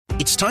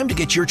It's time to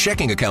get your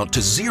checking account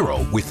to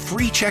zero with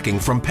free checking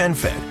from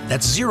PenFed.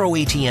 That's zero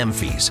ATM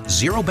fees,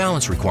 zero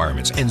balance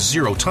requirements, and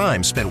zero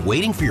time spent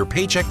waiting for your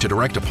paycheck to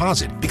direct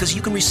deposit because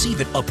you can receive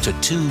it up to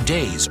 2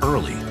 days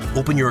early.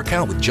 Open your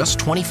account with just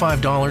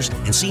 $25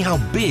 and see how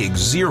big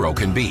zero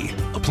can be.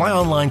 Apply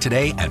online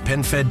today at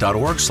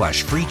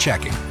PenFed.org/free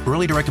checking.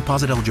 Early direct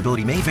deposit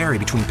eligibility may vary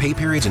between pay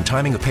periods and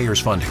timing of payer's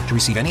funding. To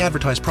receive any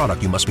advertised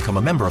product, you must become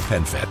a member of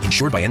PenFed,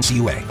 insured by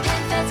NCUA.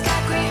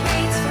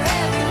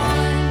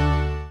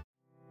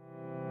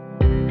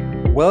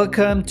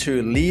 Welcome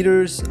to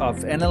Leaders of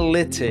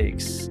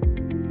Analytics.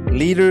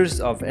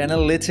 Leaders of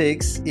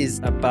Analytics is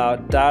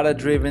about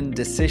data-driven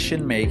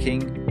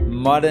decision-making,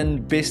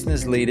 modern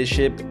business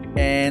leadership,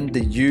 and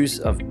the use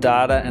of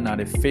data and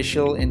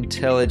artificial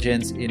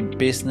intelligence in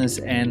business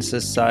and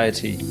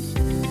society.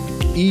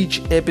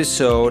 Each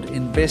episode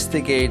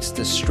investigates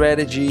the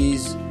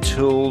strategies,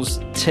 tools,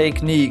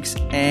 techniques,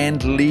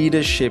 and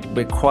leadership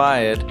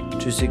required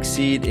to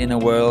succeed in a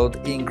world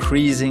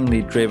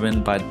increasingly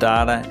driven by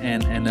data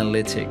and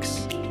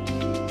analytics.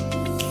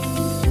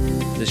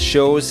 The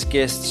show's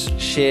guests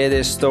share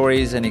their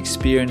stories and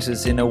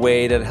experiences in a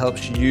way that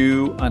helps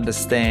you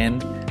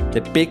understand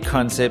the big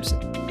concepts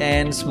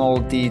and small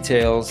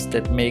details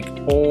that make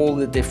all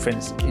the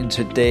difference in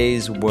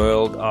today's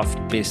world of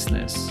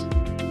business.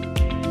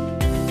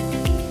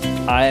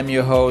 I am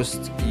your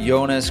host,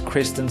 Jonas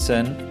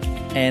Christensen,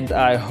 and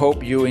I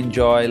hope you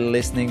enjoy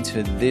listening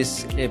to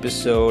this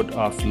episode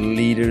of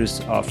Leaders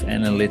of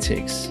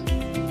Analytics.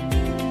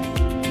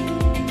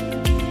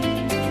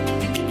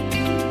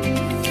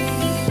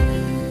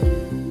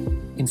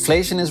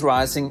 Inflation is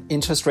rising,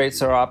 interest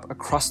rates are up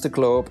across the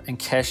globe, and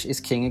cash is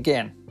king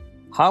again.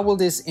 How will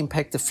this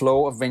impact the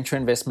flow of venture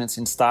investments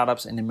in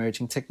startups and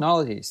emerging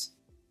technologies?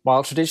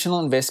 While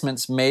traditional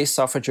investments may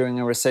suffer during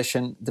a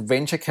recession, the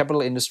venture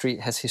capital industry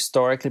has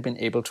historically been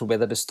able to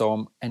weather the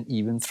storm and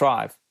even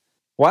thrive.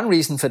 One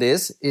reason for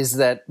this is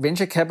that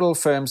venture capital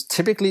firms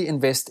typically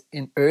invest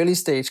in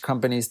early-stage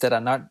companies that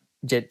are not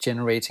yet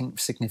generating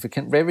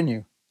significant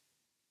revenue.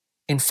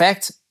 In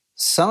fact,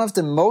 some of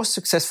the most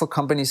successful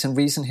companies in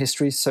recent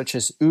history, such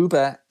as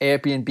Uber,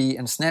 Airbnb,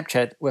 and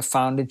Snapchat, were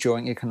founded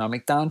during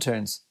economic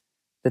downturns.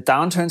 The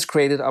downturns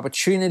created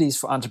opportunities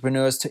for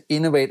entrepreneurs to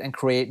innovate and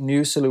create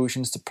new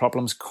solutions to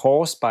problems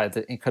caused by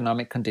the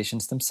economic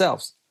conditions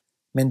themselves.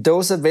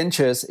 Mendoza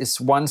Ventures is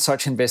one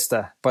such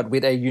investor, but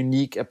with a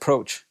unique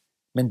approach.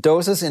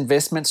 Mendoza's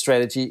investment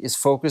strategy is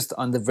focused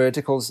on the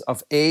verticals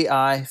of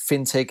AI,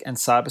 fintech, and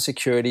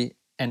cybersecurity,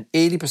 and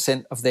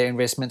 80% of their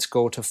investments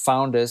go to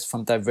founders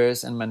from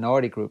diverse and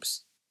minority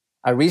groups.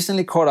 I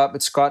recently caught up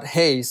with Scott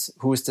Hayes,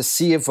 who is the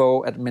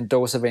CFO at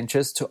Mendoza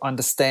Ventures, to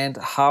understand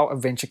how a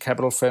venture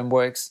capital firm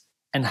works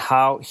and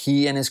how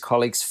he and his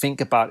colleagues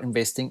think about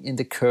investing in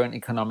the current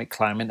economic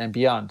climate and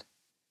beyond.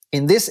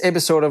 In this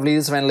episode of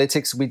Leaders of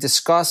Analytics, we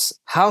discuss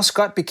how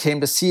Scott became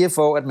the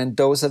CFO at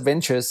Mendoza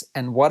Ventures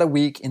and what a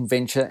week in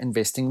venture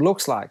investing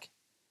looks like,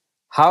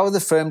 how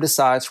the firm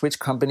decides which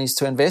companies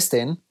to invest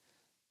in,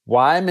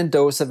 why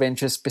Mendoza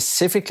Ventures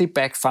specifically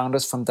back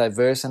founders from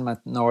diverse and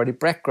minority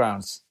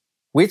backgrounds,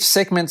 which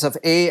segments of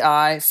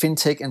AI,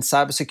 fintech, and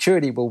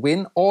cybersecurity will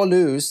win or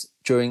lose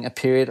during a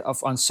period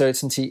of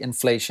uncertainty,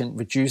 inflation,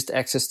 reduced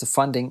access to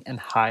funding, and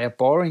higher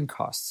borrowing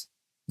costs,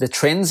 the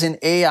trends in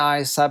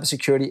AI,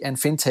 cybersecurity, and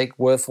fintech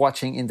worth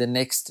watching in the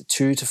next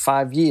 2 to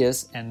 5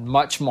 years, and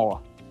much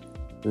more.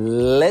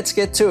 Let's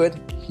get to it.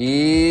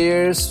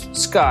 Here's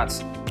Scott.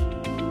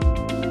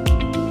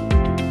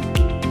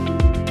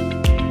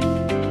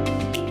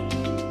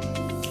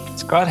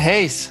 Scott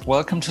Hayes,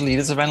 welcome to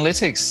Leaders of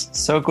Analytics.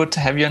 So good to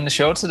have you on the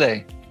show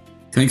today.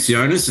 Thanks,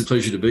 Jonas. It's a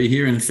pleasure to be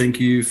here, and thank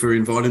you for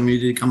inviting me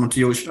to come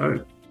onto your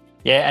show.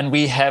 Yeah, and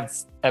we have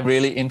a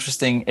really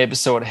interesting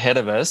episode ahead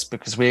of us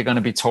because we're going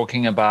to be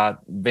talking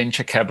about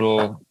venture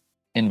capital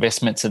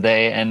investment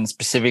today, and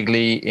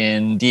specifically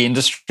in the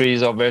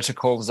industries or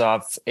verticals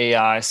of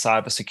AI,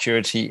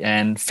 cybersecurity,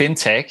 and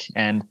fintech.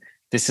 And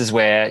this is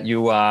where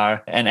you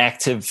are an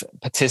active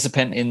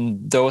participant in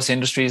those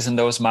industries and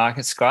those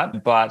markets,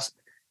 Scott. But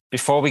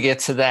before we get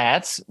to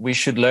that, we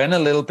should learn a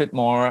little bit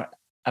more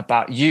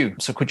about you.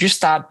 So could you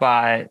start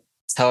by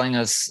telling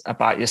us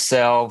about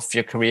yourself,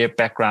 your career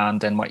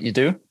background, and what you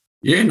do?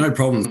 Yeah, no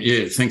problem.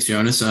 Yeah, thanks,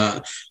 Jonas.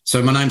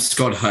 So my name's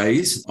Scott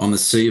Hayes. I'm the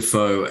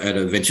CFO at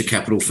a venture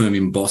capital firm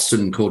in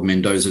Boston called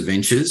Mendoza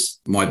Ventures.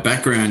 My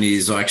background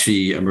is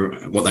actually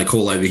what they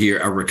call over here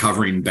a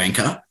recovering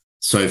banker.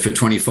 So for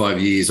 25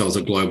 years, I was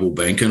a global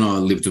banker, and I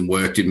lived and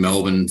worked in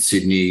Melbourne,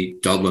 Sydney,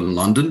 Dublin, and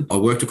London. I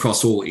worked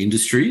across all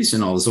industries,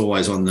 and I was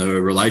always on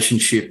the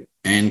relationship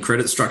and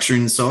credit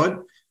structuring side.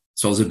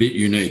 So I was a bit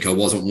unique. I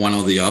wasn't one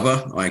or the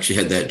other. I actually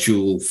had that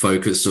dual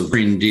focus of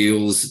bringing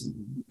deals,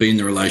 being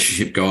the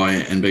relationship guy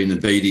and being the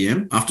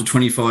BDM. After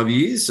 25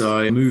 years,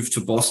 I moved to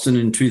Boston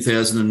in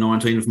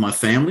 2019 with my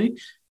family.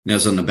 That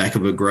was on the back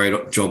of a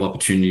great job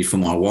opportunity for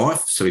my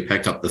wife. So we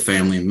packed up the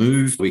family and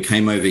moved. We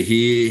came over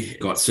here,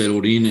 got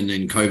settled in, and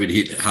then COVID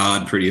hit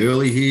hard pretty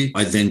early here.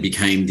 I then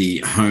became the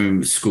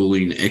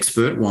homeschooling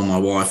expert while my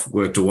wife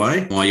worked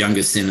away. My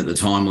youngest then at the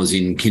time was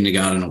in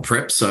kindergarten or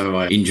prep. So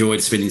I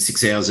enjoyed spending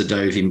 6 hours a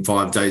day with him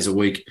 5 days a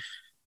week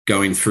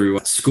going through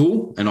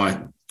school. And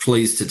I'm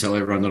pleased to tell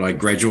everyone that I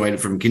graduated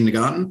from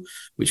kindergarten,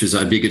 which was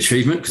a big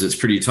achievement because it's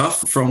pretty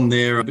tough from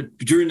there. But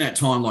during that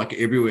time, like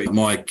everywhere,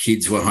 my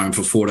kids were home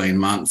for 14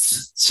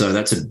 months. So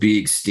that's a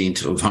big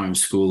stint of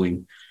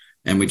homeschooling.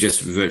 And we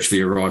just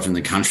virtually arrived in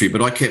the country.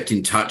 But I kept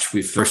in touch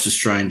with First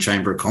Australian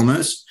Chamber of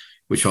Commerce,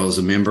 which I was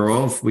a member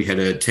of. We had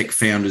a tech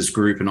founders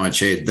group and I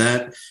chaired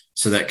that.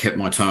 So that kept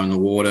my toe in the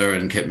water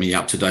and kept me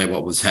up to date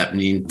what was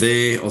happening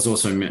there. I was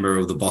also a member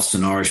of the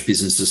Boston Irish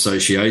Business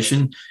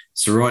Association.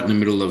 So right in the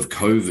middle of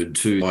COVID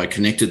too, I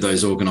connected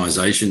those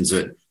organisations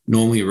that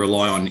normally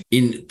rely on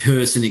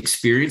in-person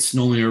experience,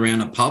 normally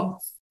around a pub,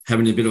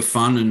 having a bit of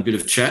fun and a bit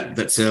of chat.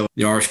 That's how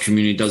the Irish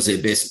community does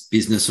their best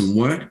business and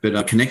work. But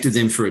I connected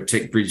them for a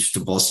Tech Bridge to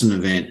Boston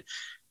event.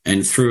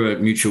 And through a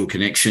mutual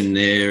connection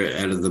there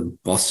out of the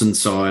Boston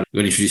side, I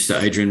got introduced to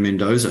Adrian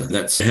Mendoza.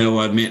 That's how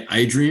I met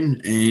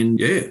Adrian. And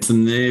yeah,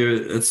 from there,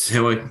 that's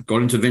how I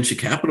got into venture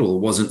capital.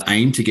 It wasn't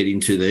aimed to get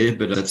into there,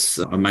 but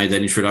I made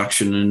that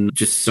introduction and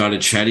just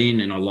started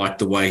chatting. And I liked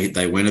the way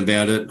they went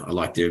about it. I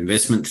liked their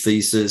investment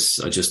thesis.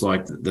 I just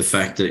liked the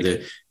fact that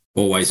they're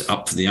always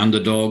up for the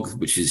underdog,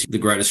 which is the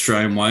great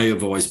Australian way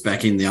of always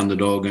backing the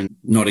underdog and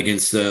not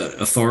against the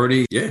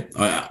authority. Yeah,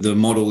 the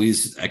model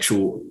is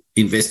actual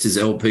investors,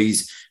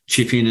 LPs,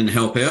 chip in and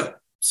help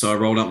out. So I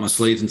rolled up my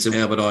sleeves and said,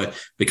 how about I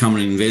become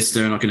an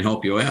investor and I can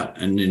help you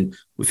out? And then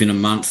within a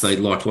month, they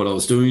liked what I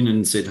was doing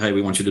and said, hey,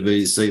 we want you to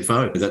be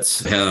CFO.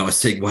 That's how I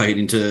segued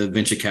into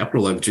venture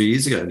capital over 2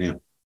 years ago now.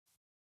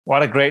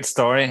 What a great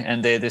story.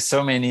 And there's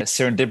so many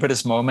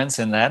serendipitous moments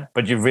in that,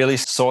 but you really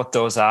sought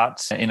those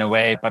out in a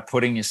way by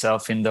putting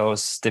yourself in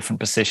those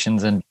different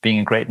positions and being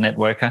a great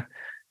networker.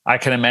 I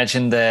can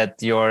imagine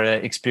that your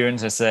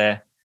experience as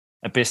a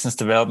business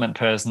development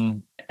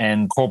person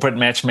and corporate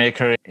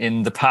matchmaker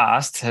in the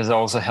past has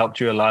also helped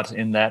you a lot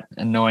in that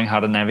and knowing how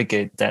to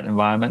navigate that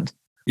environment.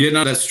 Yeah,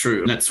 no, that's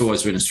true. And that's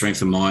always been a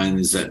strength of mine,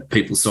 is that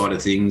people side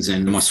of things.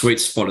 And my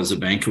sweet spot as a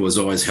banker was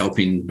always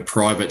helping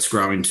privates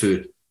grow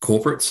into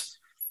corporates.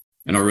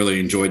 And I really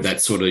enjoyed that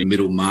sort of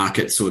middle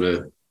market sort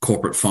of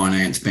corporate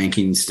finance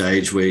banking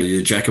stage where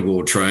you're jack of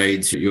all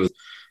trades. You're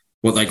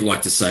what they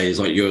like to say is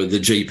like you're the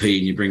GP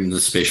and you bring the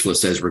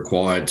specialist as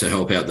required to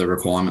help out the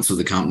requirements of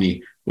the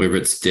company, whether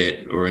it's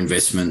debt or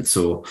investments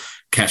or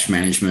cash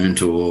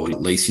management or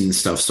leasing and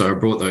stuff. So I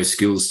brought those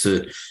skills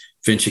to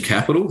venture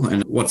capital.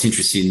 And what's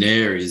interesting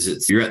there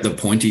is you're at the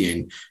pointy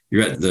end.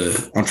 You're at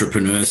the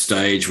entrepreneur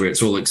stage where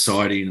it's all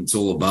exciting, it's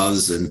all a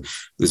buzz, and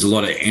there's a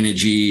lot of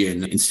energy.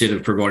 And instead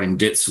of providing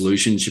debt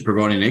solutions, you're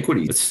providing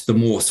equity. It's the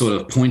more sort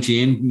of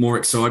pointy end, more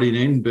exciting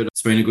end, but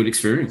it's been a good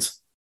experience.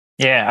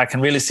 Yeah, I can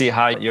really see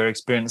how your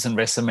experience and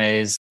resume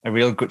is a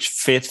real good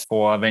fit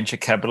for venture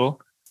capital.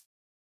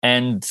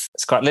 And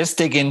Scott, let's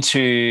dig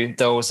into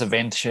those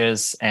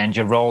ventures and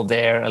your role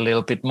there a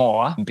little bit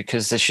more,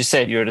 because as you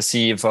said, you're the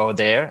CFO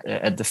there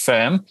at the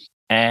firm,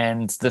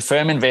 and the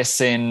firm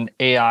invests in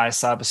AI,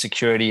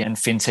 cybersecurity, and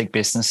fintech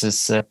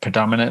businesses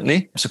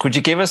predominantly. So could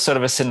you give us sort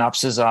of a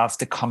synopsis of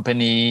the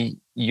company,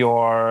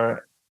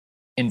 your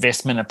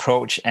investment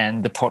approach,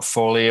 and the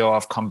portfolio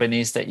of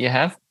companies that you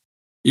have?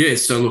 Yeah,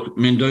 so look,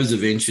 Mendoza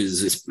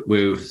Ventures,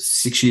 we're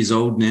 6 years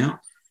old now.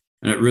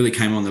 And it really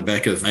came on the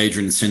back of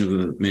Adrian and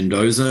Senator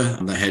Mendoza.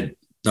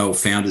 They were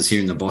founders here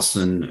in the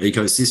Boston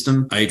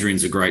ecosystem.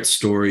 Adrian's a great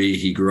story.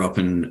 He grew up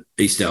in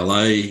East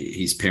LA.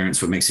 His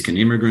parents were Mexican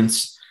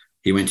immigrants.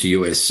 He went to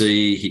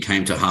USC. He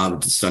came to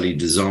Harvard to study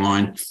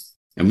design.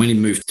 And when he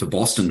moved to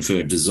Boston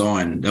for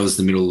design, that was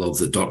the middle of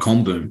the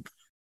dot-com boom.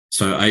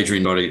 So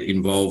Adrian got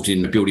involved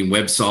in building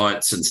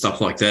websites and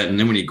stuff like that. And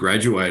then when he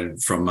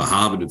graduated from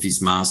Harvard with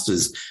his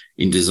master's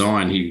in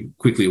design, he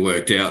quickly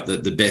worked out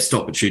that the best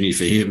opportunity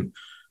for him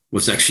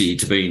was actually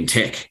to be in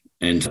tech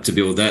and to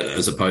build that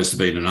as opposed to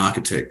being an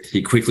architect.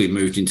 He quickly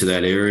moved into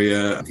that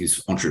area.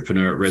 He's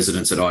entrepreneur at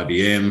residence at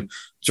IBM,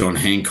 John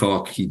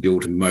Hancock. He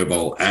built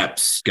mobile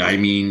apps,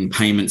 gaming,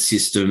 payment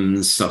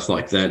systems, stuff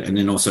like that, and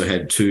then also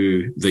had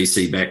 2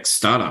 VC-backed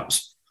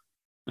startups.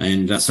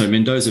 And so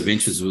Mendoza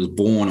Ventures was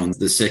born on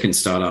the second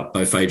startup.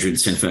 Both Adrian and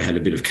Senator had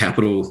a bit of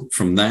capital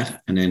from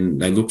that, and then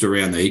they looked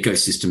around the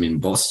ecosystem in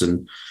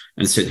Boston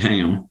and said,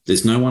 hang on,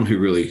 there's no one who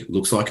really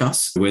looks like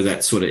us. We're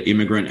that sort of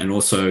immigrant and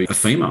also a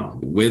female.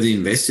 We're the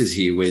investors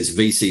here, whereas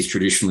VC is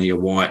traditionally a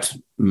white,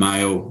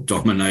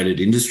 male-dominated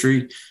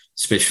industry,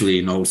 especially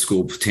in old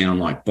school town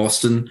like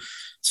Boston.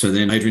 So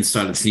then Adrian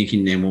started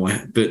thinking then,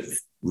 well, but a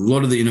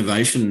lot of the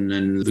innovation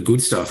and the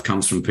good stuff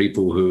comes from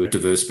people who are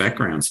diverse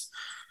backgrounds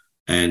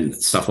and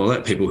stuff like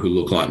that, people who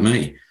look like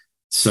me.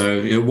 So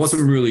it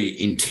wasn't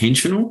really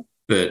intentional,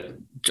 but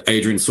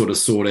Adrian sort of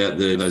sought out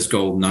those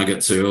gold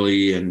nuggets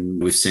early,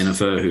 and with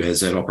Senator, who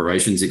has that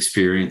operations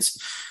experience,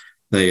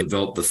 they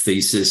developed the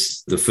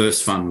thesis. The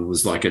first fund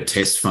was like a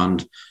test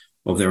fund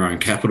of their own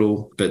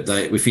capital, but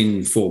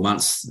within 4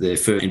 months, their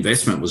first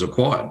investment was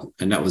acquired,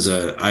 and that was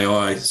a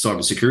AI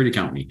cybersecurity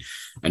company,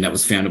 and that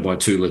was founded by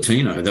two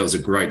Latino. That was a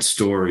great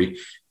story.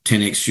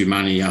 10x your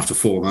money after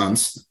 4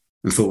 months,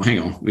 and thought, hang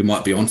on, we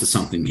might be onto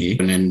something here.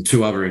 And then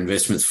two other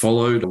investments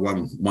followed.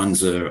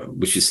 One's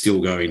which is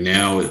still going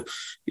now,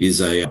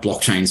 is a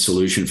blockchain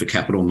solution for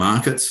capital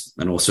markets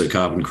and also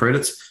carbon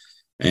credits.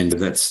 And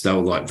they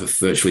were like the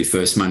virtually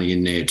first money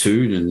in there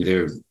too. And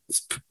they're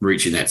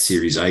reaching that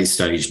Series A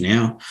stage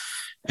now.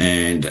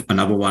 And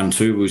another one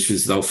too, which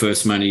is their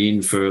first money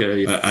in for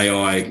an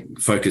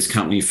AI-focused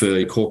company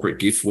for corporate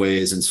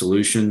giftwares and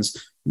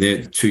solutions.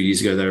 There, 2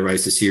 years ago, they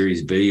raised a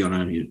Series B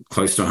on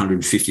close to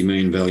 150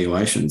 million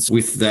valuations.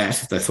 With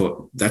that, they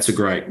thought,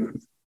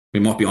 we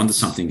might be onto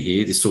something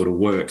here. This sort of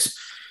works.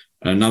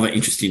 Another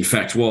interesting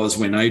fact was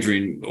when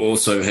Adrian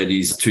also had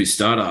his two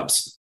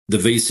startups, the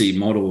VC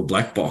model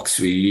black box,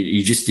 where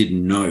you just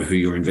didn't know who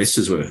your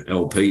investors were,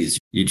 LPs.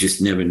 You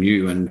just never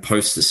knew. And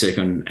post the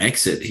second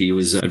exit, he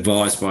was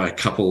advised by a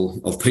couple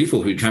of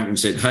people who came and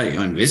said, hey,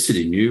 I invested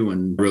in you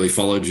and really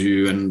followed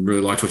you and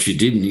really liked what you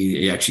did. And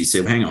he actually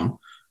said, hang on,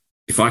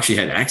 if I actually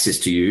had access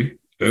to you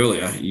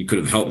earlier, you could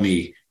have helped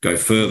me go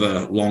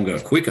further, longer,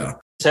 quicker.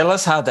 Tell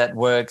us how that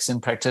works in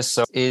practice.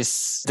 So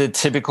is the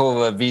typical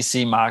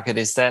VC market,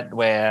 is that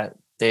where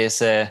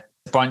there's a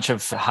bunch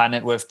of high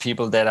net worth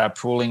people that are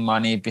pooling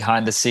money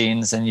behind the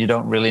scenes and you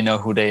don't really know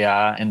who they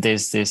are, and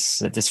there's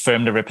this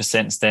firm that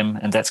represents them,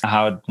 and that's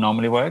how it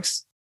normally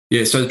works?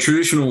 Yeah, so the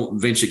traditional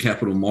venture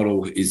capital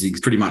model is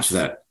pretty much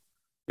that.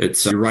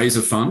 It's you raise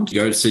a fund,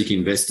 you go to seek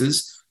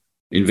investors.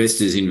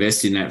 Investors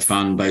invest in that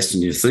fund based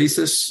on your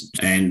thesis,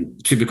 and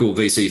typical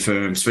VC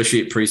firms,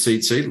 especially at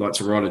pre-seed seed, like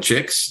to write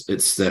checks.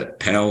 It's that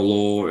power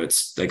law.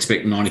 They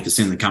expect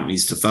 90% of the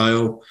companies to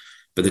fail,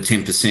 but the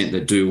 10%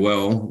 that do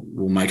well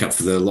will make up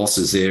for the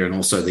losses there and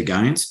also the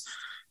gains.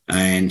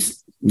 And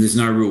there's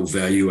no real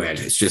value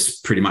add. It's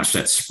just pretty much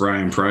that spray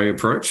and pray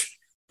approach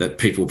that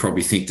people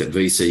probably think that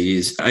VC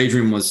is.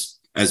 Adrian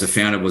as a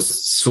founder,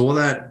 saw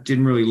that,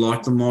 didn't really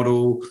like the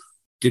model,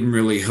 didn't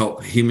really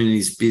help him in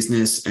his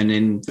business, and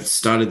then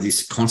started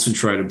this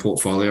concentrated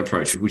portfolio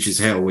approach, which is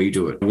how we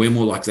do it. We're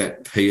more like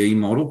that PE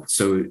model.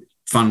 So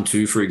Fund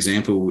 2, for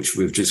example, which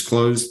we've just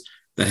closed,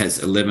 that has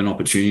 11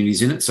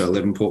 opportunities in it, so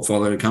 11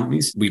 portfolio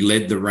companies. We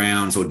led the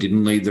rounds or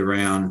didn't lead the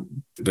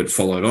round, but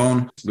followed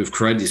on. We've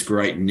created this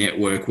great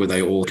network where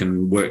they all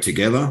can work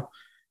together.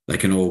 They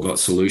can all got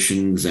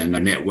solutions and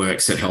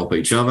networks that help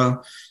each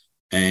other.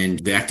 And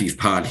the active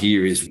part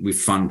here is with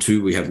Fund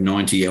 2, we have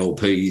 90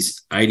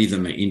 LPs, 80 of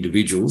them are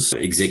individuals,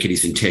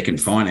 executives in tech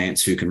and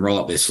finance who can roll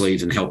up their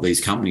sleeves and help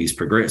these companies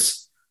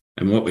progress.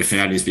 And what we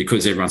found is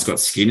because everyone's got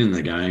skin in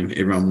the game,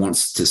 everyone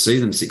wants to see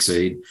them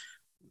succeed.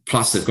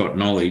 Plus they've got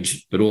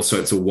knowledge, but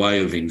also it's a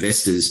way of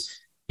investors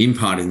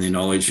imparting their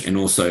knowledge and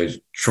also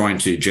trying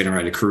to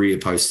generate a career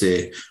post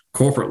their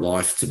corporate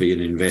life to be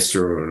an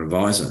investor or an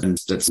advisor. And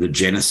that's the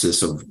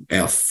genesis of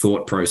our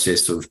thought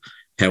process of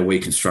how we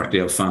construct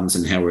our funds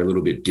and how we're a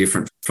little bit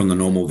different from the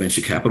normal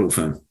venture capital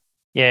firm.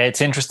 Yeah,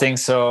 it's interesting.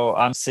 So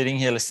I'm sitting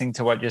here listening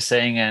to what you're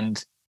saying,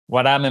 and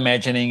what I'm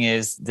imagining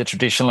is the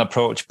traditional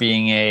approach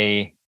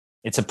being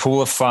it's a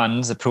pool of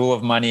funds, a pool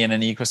of money and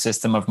an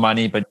ecosystem of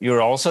money, but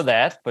you're also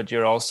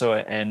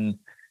a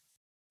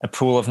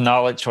pool of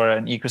knowledge or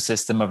an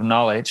ecosystem of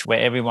knowledge where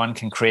everyone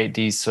can create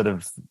these sort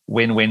of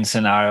win-win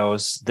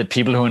scenarios. The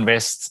people who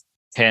invest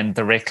can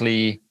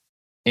directly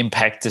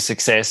impact the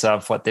success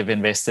of what they've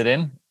invested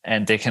in,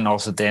 and they can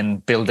also then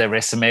build their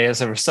resume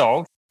as a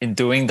result in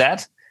doing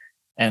that.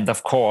 And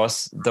of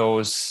course,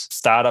 those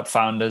startup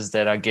founders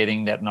that are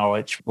getting that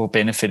knowledge will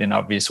benefit in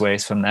obvious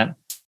ways from that.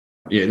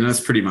 Yeah, and that's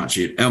pretty much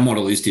it. Our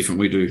model is different.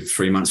 We do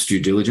 3 months due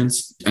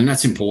diligence, and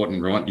that's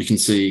important, right? You can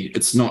see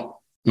it's not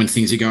when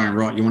things are going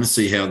right. You want to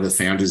see how the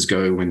founders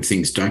go when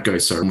things don't go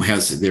so.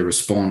 How's their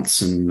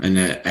response and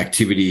their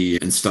activity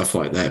and stuff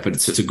like that. But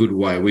it's a good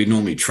way. We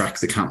normally track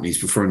the companies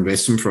before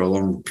investing for a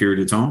long period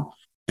of time.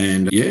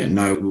 And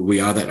we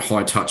are that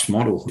high touch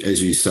model,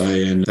 as you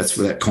say, and that's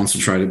for that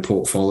concentrated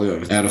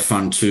portfolio. Out of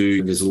Fund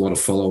 2, there's a lot of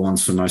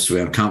follow-ons for most of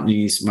our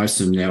companies. Most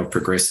of them now have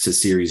progressed to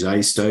Series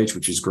A stage,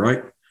 which is great.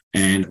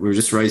 And we're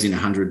just raising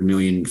 100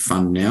 million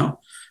fund now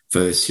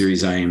for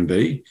Series A and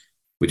B.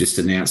 We just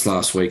announced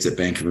last week that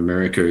Bank of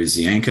America is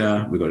the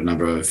anchor. We've got a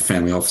number of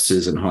family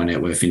offices and high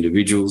net worth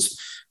individuals.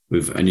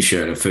 We've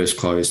initiated our first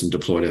close and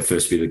deployed our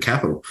first bit of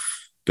capital.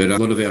 But a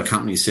lot of our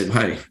companies said,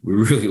 hey, we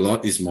really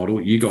like this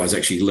model. You guys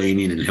actually lean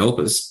in and help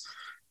us.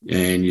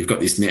 And you've got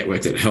this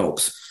network that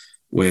helps,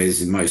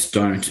 whereas most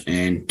don't,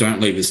 and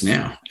don't leave us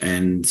now.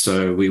 And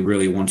so we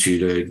really want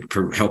you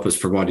to help us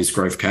provide this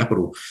growth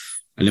capital.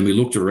 And then we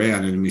looked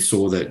around and we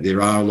saw that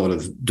there are a lot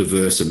of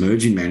diverse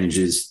emerging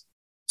managers,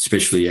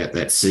 especially at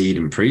that seed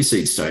and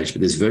pre-seed stage, but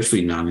there's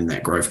virtually none in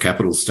that growth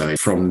capital stage.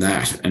 From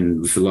that,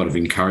 and with a lot of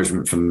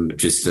encouragement from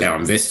just our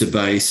investor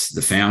base,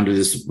 the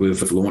founders,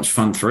 we've launched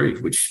Fund 3,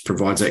 which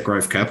provides that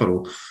growth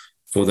capital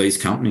for these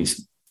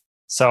companies.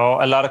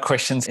 So a lot of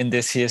questions in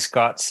this here,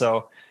 Scott.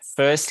 So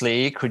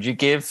Firstly, could you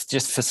give,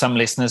 just for some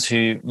listeners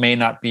who may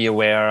not be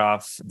aware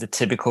of the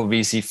typical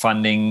VC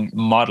funding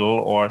model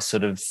or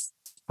sort of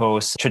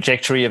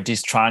trajectory of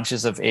these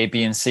tranches of A,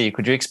 B, and C,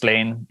 could you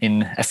explain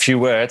in a few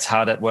words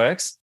how that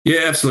works?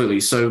 Yeah, absolutely.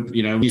 So,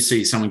 you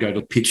see someone go to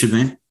a pitch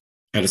event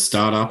at a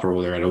startup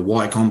or they're at a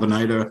Y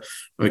Combinator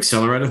or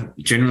accelerator,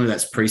 generally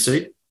that's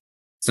pre-seed.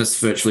 So that's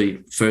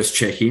virtually first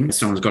check-in.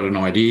 Someone's got an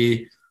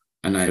idea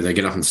and they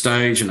get up on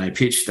stage and they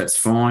pitch, that's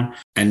fine.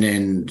 And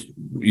then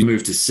you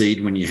move to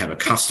seed when you have a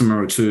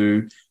customer or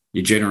two,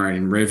 you're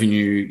generating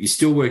revenue, you're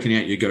still working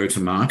out your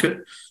go-to-market,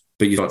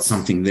 but you've got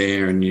something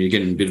there and you're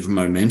getting a bit of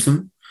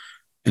momentum.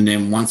 And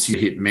then once you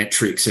hit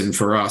metrics, and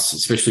for us,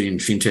 especially in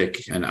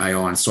fintech and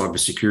AI and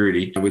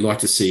cybersecurity, we like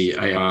to see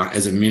ARR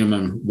as a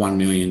minimum $1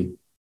 million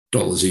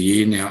a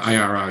year. Now,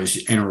 ARR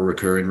is annual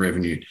recurring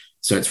revenue.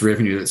 So it's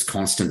revenue that's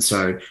constant.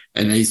 So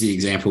an easy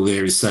example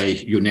there is, say,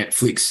 your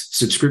Netflix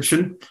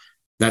subscription.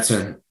 That's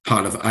a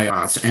part of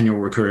ARR. It's annual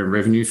recurring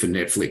revenue for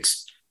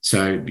Netflix.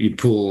 So you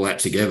pull all that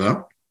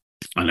together,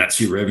 and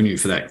that's your revenue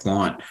for that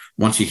client.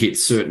 Once you hit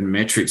certain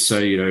metrics, so,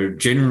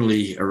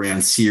 generally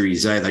around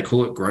Series A, they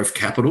call it growth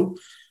capital.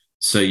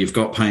 So you've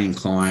got paying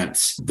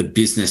clients, the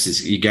business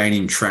is, you're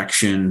gaining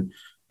traction,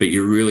 but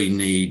you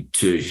really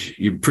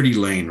you're pretty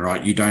lean,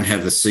 right? You don't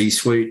have a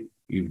C-suite.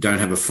 You don't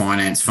have a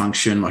finance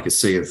function like a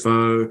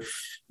CFO.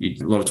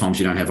 A lot of times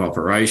you don't have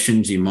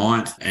operations, you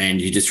might,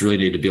 and you just really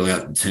need to build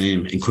out the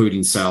team,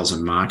 including sales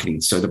and marketing.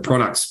 So the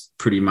product's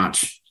pretty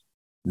much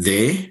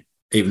there,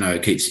 even though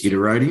it keeps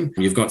iterating.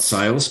 You've got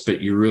sales,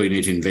 but you really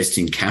need to invest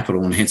in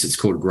capital, and hence it's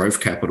called growth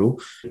capital,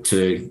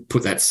 to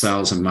put that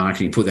sales and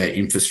marketing, put that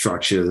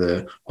infrastructure,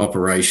 the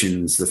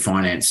operations, the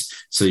finance,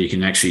 so you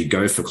can actually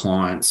go for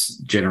clients,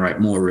 generate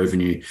more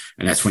revenue,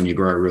 and that's when you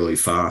grow really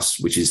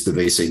fast, which is the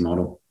VC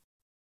model.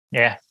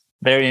 Yeah,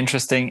 very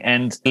interesting.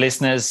 And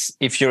listeners,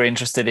 if you're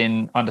interested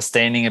in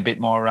understanding a bit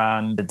more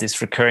around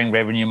this recurring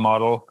revenue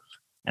model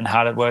and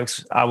how that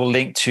works, I will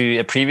link to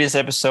a previous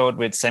episode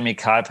with Sami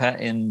Kaipa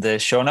in the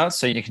show notes,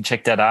 so you can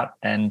check that out.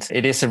 And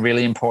it is a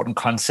really important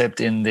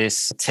concept in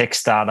this tech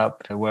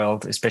startup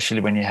world, especially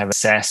when you have a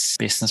SaaS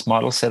business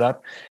model set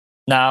up.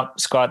 Now,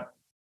 Scott,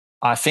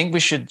 I think we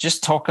should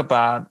just talk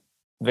about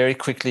very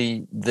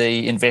quickly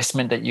the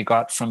investment that you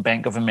got from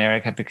Bank of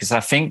America, because I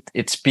think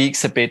it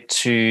speaks a bit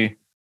to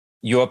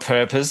your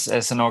purpose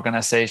as an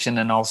organization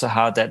and also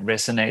how that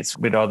resonates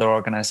with other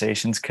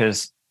organizations,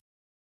 because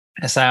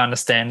as I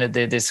understand it,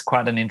 there's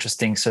quite an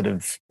interesting sort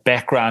of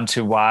background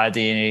to why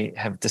they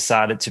have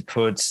decided to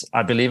put,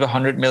 I believe,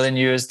 $100 million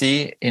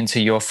USD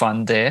into your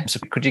fund there. So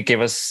could you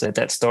give us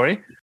that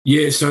story?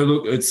 Yeah, so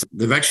look,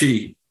 they've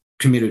actually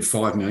committed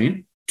 $5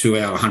 million to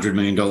our $100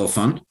 million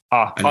fund.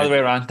 Oh, all the way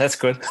around. That's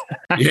good.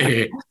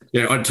 yeah,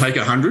 I'd take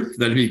 100.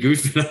 That'd be good.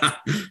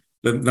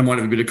 They might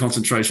have a bit of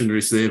concentration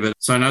risk there. But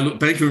so no, look,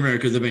 Bank of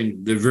America,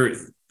 they're very,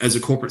 as a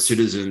corporate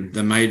citizen,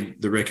 they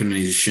made the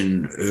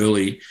recognition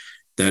early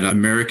that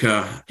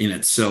America in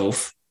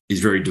itself is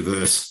very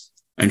diverse.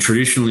 And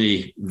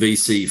traditionally,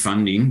 VC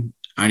funding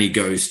only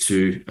goes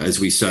to,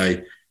 as we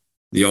say,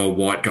 the old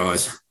white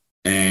guys.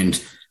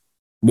 And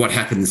what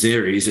happens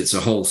there is it's a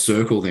whole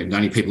circle then. The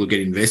only people who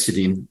get invested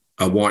in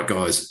are white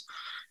guys.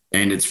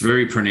 And it's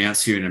very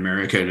pronounced here in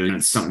America, and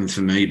it's something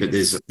for me, but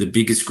there's the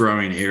biggest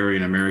growing area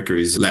in America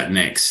is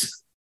Latinx.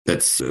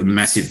 That's a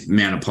massive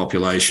amount of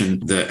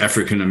population. The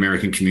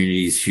African-American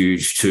community is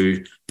huge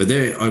too, but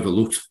they're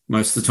overlooked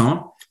most of the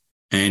time.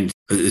 And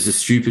there's a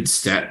stupid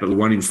stat, but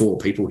 1 in 4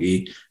 people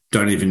here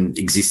don't even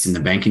exist in the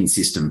banking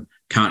system,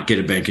 can't get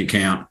a bank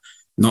account,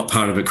 not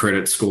part of a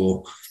credit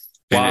score.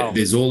 Wow. And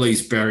there's all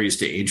these barriers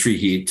to entry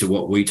here to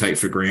what we take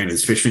for granted,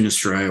 especially in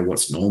Australia,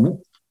 what's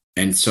normal.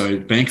 And so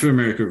Bank of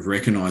America have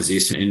recognised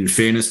this, and in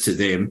fairness to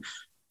them,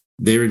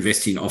 they're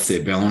investing off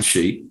their balance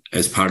sheet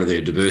as part of their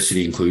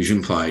diversity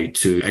inclusion play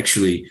to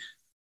actually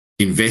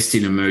invest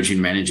in emerging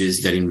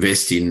managers that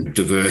invest in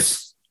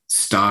diverse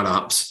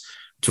startups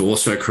to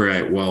also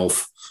create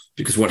wealth.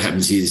 Because what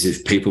happens is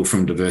if people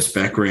from diverse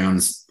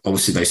backgrounds,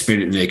 obviously they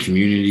spend it in their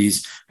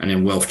communities and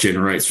then wealth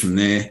generates from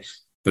there.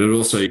 But it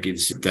also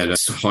gives that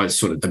high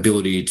sort of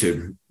ability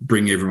to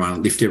bring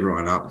everyone, lift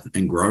everyone up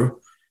and grow.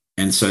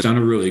 And so done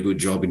a really good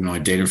job in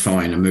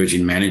identifying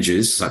emerging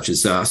managers such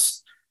as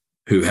us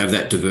who have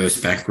that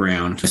diverse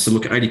background. So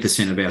look,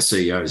 80% of our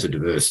CEOs are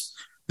diverse.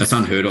 That's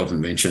unheard of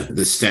in venture.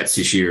 The stats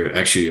this year are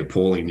actually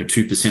appalling.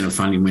 2% of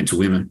funding went to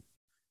women.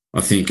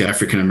 I think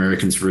African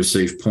Americans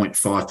receive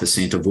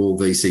 0.5% of all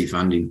VC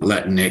funding.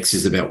 Latinx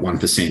is about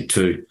 1%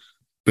 too.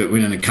 But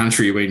when in a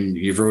country when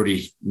you've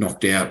already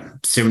knocked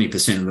out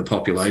 70% of the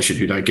population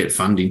who don't get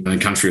funding in a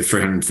country of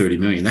 330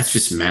 million, that's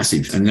just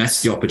massive. And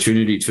that's the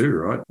opportunity too,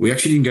 right? We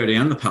actually didn't go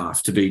down the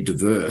path to be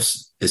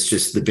diverse. It's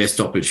just the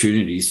best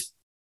opportunities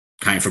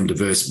came from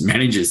diverse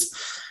managers.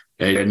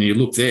 And you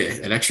look there,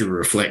 it actually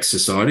reflects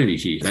society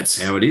here.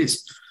 That's how it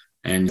is.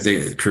 And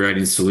they're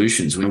creating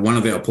solutions. One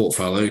of our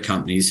portfolio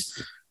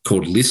companies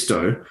called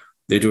Listo,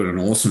 they're doing an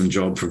awesome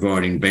job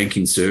providing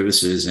banking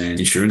services and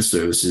insurance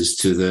services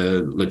to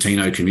the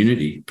Latino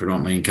community,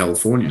 predominantly in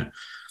California.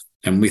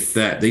 And with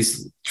that,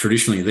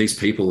 traditionally these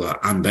people are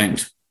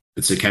unbanked.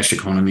 It's a cash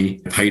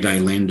economy, payday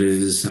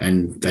lenders,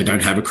 and they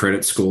don't have a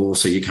credit score.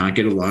 So you can't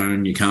get a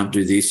loan, you can't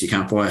do this, you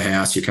can't buy a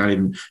house, you can't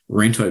even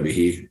rent over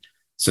here.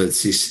 So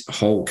it's this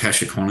whole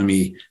cash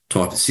economy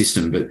type of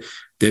system. But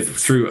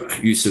through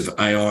use of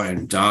AI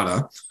and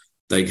data,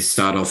 they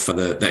start off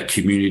that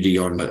community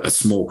on a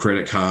small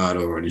credit card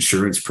or an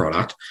insurance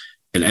product.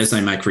 And as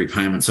they make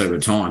repayments over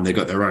time, they've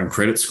got their own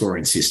credit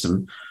scoring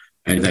system.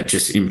 And that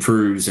just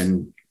improves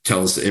and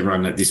tells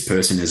everyone that this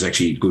person has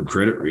actually good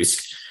credit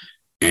risk.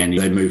 And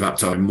they move up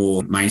to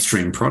more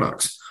mainstream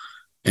products.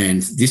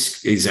 And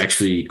this is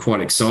actually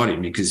quite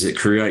exciting because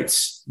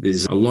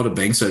there's a lot of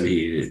banks over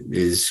here.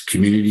 There's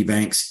community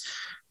banks,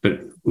 but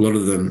a lot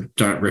of them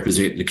don't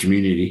represent the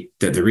community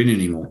that they're in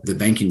anymore. The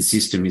banking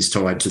system is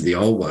tied to the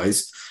old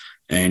ways.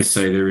 And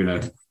say they're in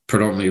a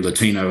predominantly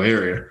Latino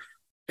area,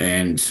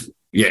 and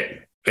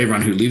yet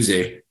everyone who lives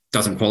there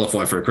doesn't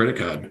qualify for a credit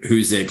card.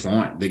 Who's their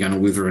client? They're going to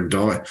wither and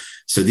die.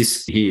 So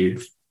this here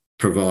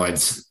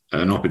provides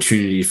an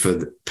opportunity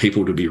for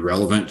people to be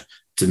relevant,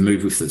 to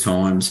move with the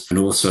times, and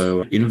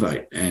also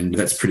innovate. And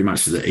that's pretty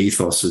much the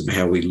ethos of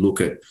how we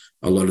look at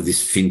a lot of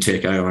this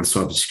fintech, AI and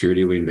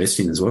cybersecurity we invest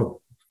in as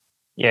well.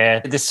 Yeah,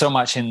 there's so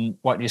much in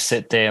what you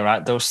said there,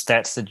 right? Those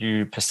stats that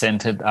you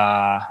presented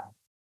are,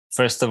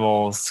 first of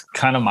all,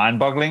 kind of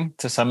mind-boggling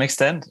to some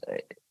extent.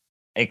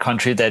 A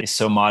country that is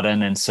so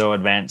modern and so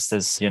advanced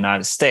as the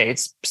United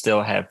States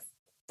still have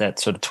that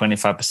sort of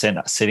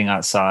 25% sitting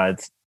outside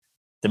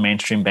the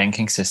mainstream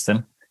banking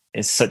system.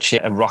 It's such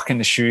a rock in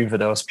the shoe for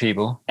those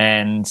people.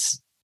 And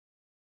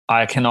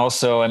I can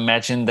also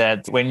imagine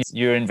that when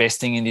you're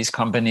investing in these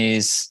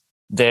companies,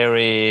 there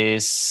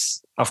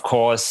is, of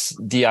course,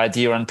 the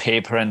idea on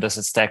paper and does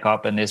it stack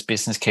up, and there's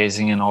business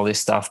casing and all this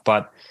stuff.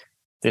 But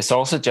there's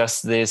also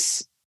just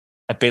this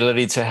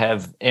ability to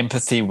have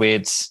empathy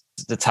with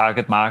the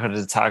target market or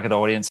the target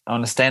audience,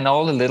 understand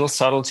all the little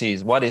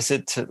subtleties. What is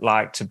it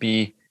to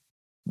be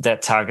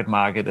that target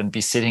market and be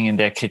sitting in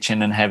their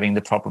kitchen and having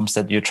the problems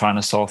that you're trying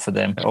to solve for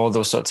them, all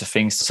those sorts of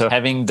things. So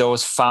having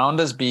those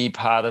founders be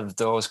part of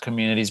those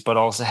communities, but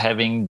also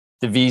having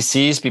the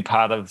VCs be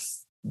part of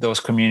those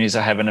communities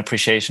or have an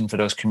appreciation for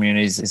those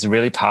communities is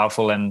really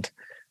powerful. And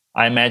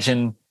I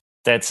imagine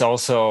that's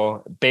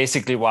also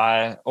basically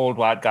why old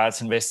white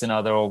guys invest in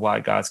other old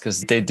white guys, because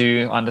they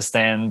do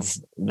understand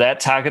that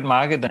target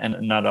market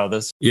and not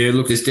others. Yeah,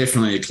 look, there's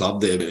definitely a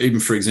club there. Even,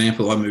 for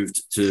example, I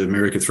moved to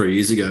America 3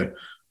 years ago.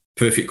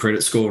 Perfect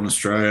credit score in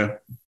Australia,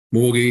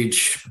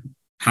 mortgage,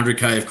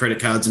 100K of credit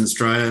cards in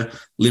Australia,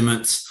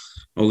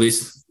 limits, all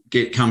this,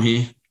 come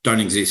here, don't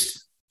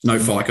exist. No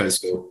FICO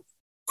score.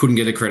 Couldn't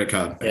get a credit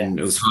card. Yeah. And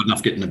it was hard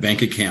enough getting a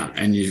bank account.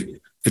 And if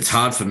it's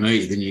hard for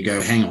me, then you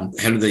go, hang on,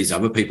 how do these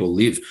other people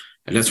live?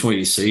 And that's why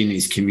you see in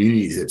these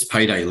communities, it's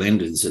payday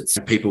lenders, it's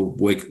people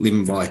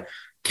living by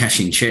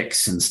cashing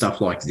checks and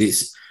stuff like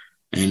this.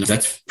 And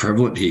that's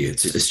prevalent here.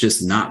 It's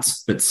just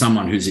nuts. But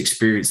someone who's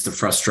experienced the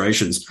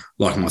frustrations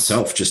like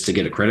myself just to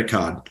get a credit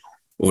card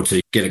or to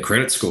get a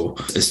credit score,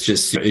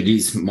 it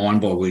is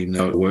mind-boggling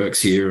how it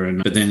works here.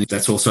 But then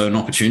that's also an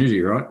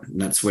opportunity, right? And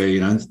that's where,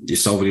 you're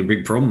solving a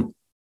big problem.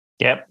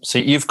 Yep. So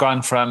you've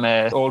gone from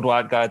an old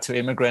white guy to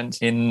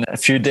immigrant in a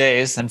few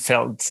days and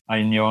felt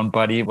in your own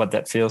body what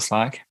that feels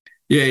like.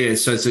 Yeah.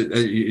 So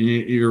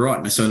you're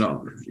right.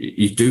 So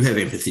you do have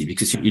empathy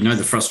because you know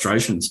the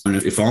frustrations. And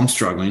if I'm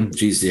struggling,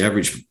 the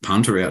average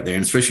punter out there,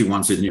 and especially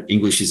ones that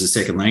English is a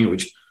second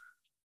language,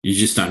 you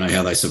just don't know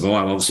how they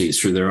survive. Obviously, it's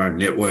through their own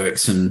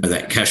networks and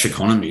that cash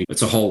economy.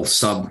 It's a whole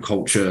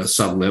subculture,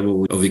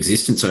 sub-level of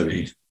existence over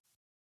here.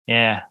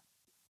 Yeah.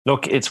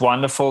 Look, it's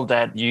wonderful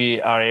that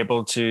you are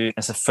able to,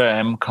 as a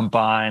firm,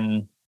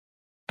 combine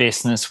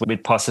business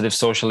with positive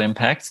social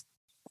impact.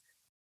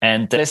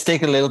 And let's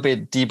dig a little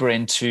bit deeper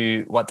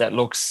into what that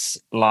looks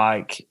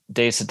like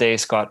day to day,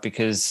 Scott,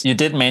 because you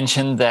did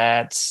mention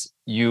that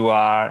you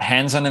are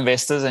hands-on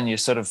investors and you're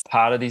sort of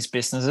part of these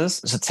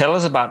businesses. So tell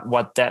us about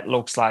what that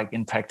looks like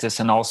in practice,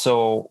 and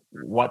also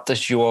what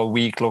does your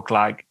week look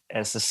like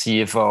as a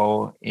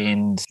CFO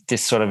in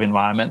this sort of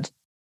environment?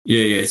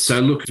 Yeah. So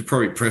look, to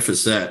probably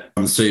preface that,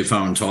 I'm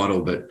CFO in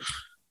title, but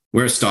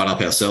we're a startup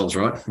ourselves,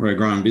 right? We're a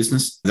growing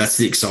business. That's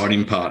the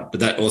exciting part, but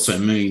that also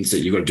means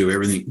that you've got to do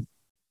everything.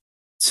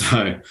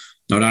 So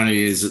not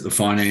only is it the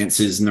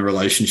finances and the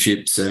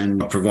relationships,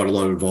 and I provide a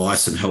lot of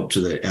advice and help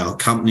to our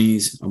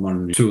companies. I'm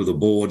on 2 of the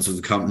boards of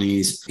the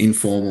companies,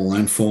 informal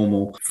and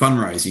formal.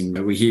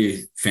 Fundraising, we hear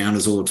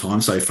founders all the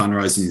time say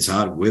fundraising is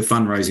hard. We're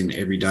fundraising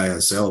every day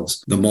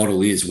ourselves. The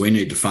model is we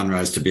need to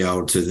fundraise to be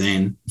able to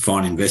then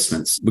find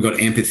investments. We've got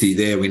empathy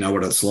there. We know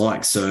what it's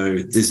like. So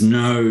there's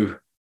no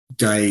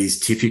days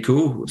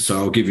typical. So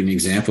I'll give you an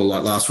example.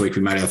 Like last week,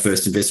 we made our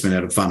first investment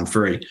out of Fund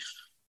 3.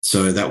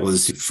 So that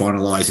was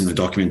finalising the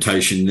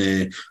documentation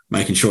there,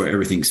 making sure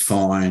everything's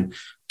fine,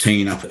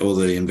 teeing up all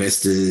the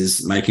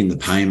investors, making the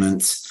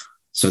payments.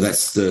 So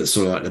that's the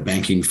sort of like the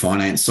banking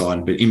finance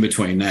side. But in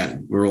between that,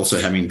 we're also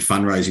having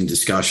fundraising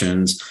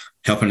discussions,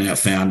 helping out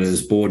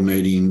founders, board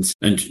meetings,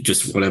 and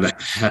just whatever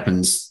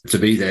happens to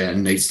be there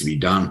and needs to be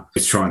done.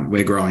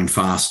 We're growing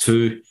fast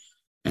too.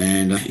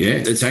 And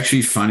it's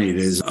actually funny.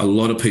 There's a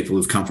lot of people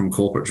who've come from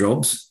corporate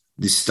jobs.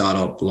 This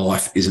startup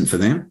life isn't for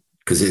them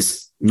because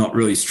there's not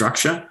really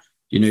structure.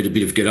 You need a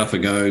bit of get up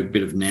and go, a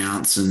bit of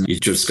nounce, and you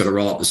just got to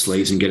roll up the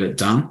sleeves and get it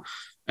done.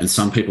 And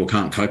some people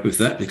can't cope with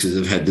that because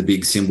they've had the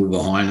big symbol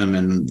behind them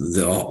and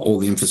all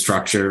the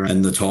infrastructure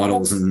and the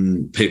titles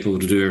and people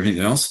to do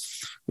everything else.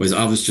 Whereas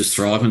others just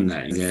thrive in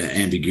that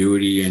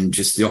ambiguity and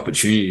just the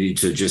opportunity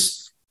to you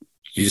just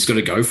got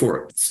to go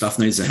for it. Stuff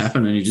needs to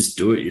happen and you just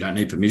do it. You don't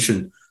need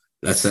permission.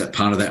 That's that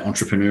part of that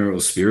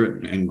entrepreneurial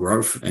spirit and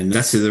growth. And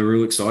that's the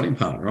real exciting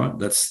part, right?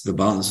 That's the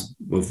buzz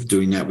of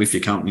doing that with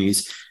your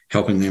companies,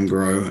 helping them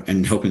grow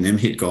and helping them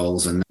hit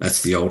goals. And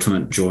that's the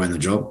ultimate joy in the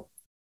job.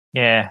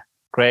 Yeah,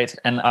 great.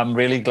 And I'm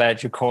really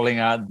glad you're calling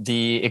out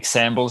the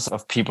examples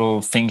of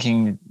people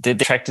thinking they're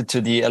attracted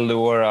to the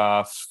allure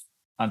of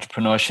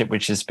entrepreneurship,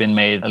 which has been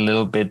made a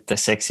little bit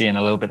sexy and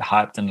a little bit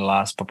hyped in the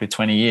last probably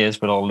 20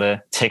 years with all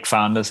the tech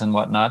founders and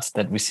whatnot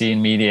that we see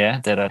in media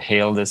that are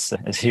hailed as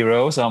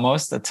heroes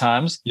almost at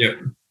times. Yeah.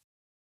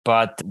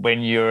 But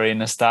when you're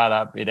in a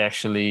startup, it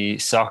actually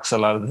sucks a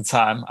lot of the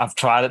time. I've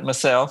tried it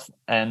myself,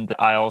 and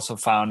I also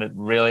found it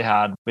really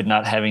hard with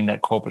not having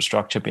that corporate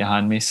structure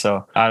behind me.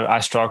 So I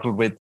struggled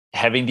with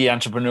having the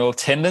entrepreneurial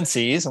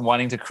tendencies and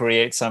wanting to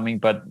create something,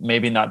 but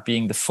maybe not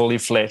being the fully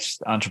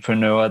fledged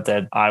entrepreneur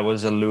that I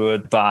was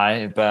allured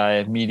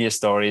by media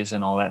stories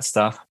and all that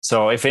stuff.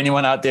 So if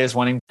anyone out there is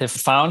wanting to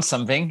found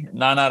something,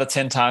 9 out of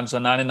 10 times or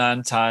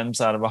 99 times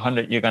out of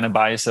 100, you're going to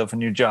buy yourself a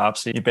new job.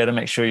 So you better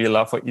make sure you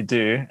love what you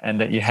do and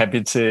that you're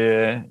happy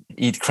to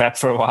eat crap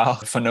for a while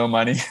for no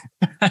money.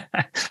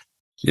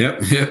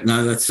 Yep.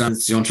 No, that's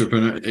the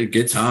entrepreneur. It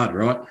gets hard,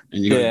 right?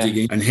 And you got to dig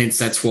in. And hence,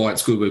 that's why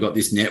it's good we've got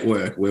this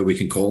network where we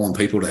can call on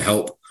people to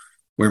help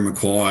when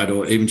required,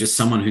 or even just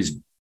someone who's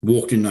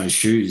walked in those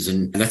shoes.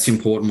 And that's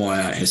important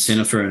why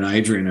Jennifer and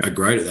Adrian are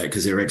great at that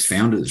because they're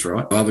ex-founders,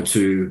 right? The other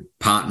two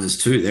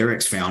partners too, they're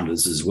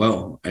ex-founders as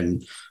well.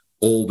 And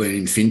all been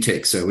in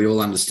fintech. So we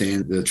all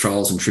understand the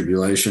trials and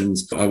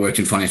tribulations. I worked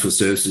in financial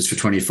services for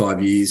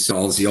 25 years. So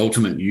I was the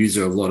ultimate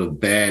user of a lot of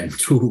bad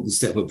tools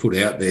that were put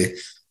out there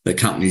that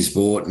companies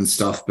bought and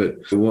stuff. But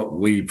what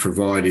we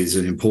provide is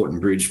an important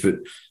bridge. But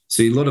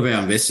see, a lot of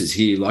our investors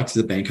here, like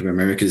the Bank of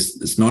America,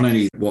 it's not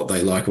only what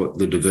they like, what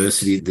the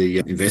diversity, the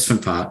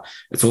investment part,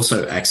 it's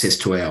also access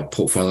to our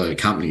portfolio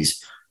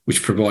companies,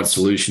 which provide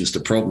solutions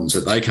to problems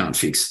that they can't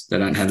fix. They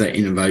don't have that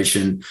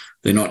innovation.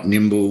 They're not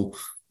nimble,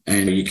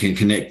 and you can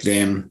connect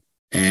them,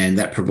 and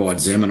that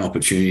provides them an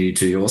opportunity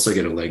to also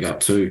get a leg up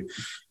too,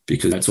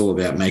 because that's all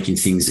about making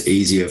things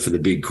easier for the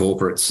big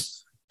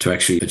corporates to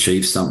actually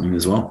achieve something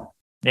as well.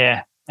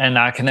 Yeah. And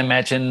I can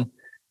imagine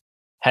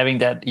having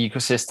that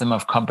ecosystem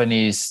of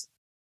companies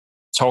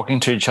talking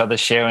to each other,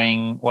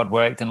 sharing what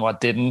worked and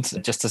what didn't.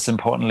 Just as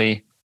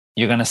importantly,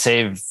 you're going to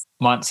save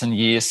months and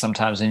years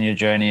sometimes in your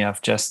journey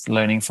of just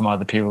learning from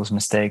other people's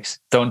mistakes.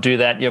 Don't do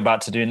that you're about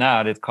to do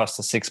now. It costs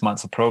us 6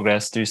 months of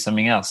progress. Do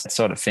something else, that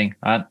sort of thing.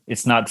 Right?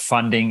 It's not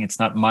funding, it's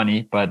not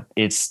money, but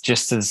it's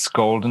just as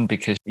golden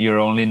because your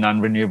only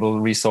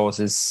non-renewable resource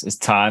is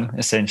time,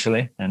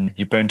 essentially. And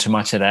you burn too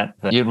much of that.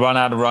 You'd run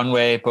out of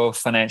runway, both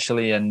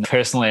financially and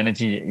personal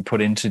energy you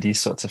put into these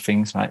sorts of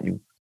things, right? A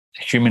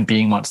human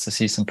being wants to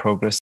see some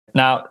progress.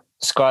 Now,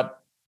 Scott,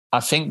 I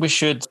think we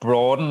should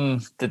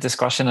broaden the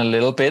discussion a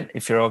little bit,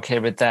 if you're okay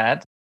with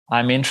that.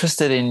 I'm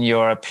interested in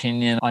your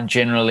opinion on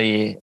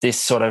generally this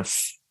sort of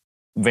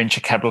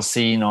venture capital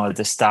scene or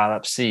the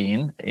startup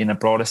scene in a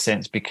broader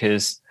sense,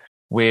 because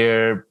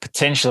we're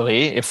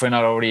potentially, if we're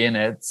not already in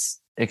it,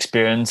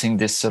 experiencing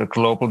this sort of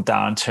global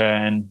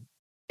downturn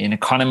in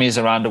economies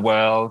around the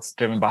world,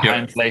 driven by high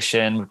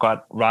inflation. We've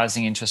got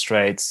rising interest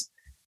rates.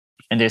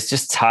 And there's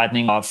just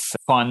tightening of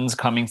funds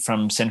coming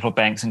from central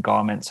banks and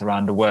governments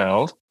around the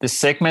world. The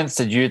segments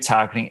that you're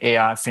targeting,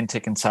 AI,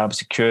 fintech, and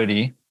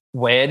cybersecurity,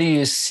 where do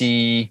you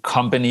see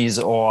companies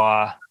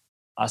or,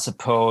 I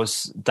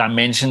suppose,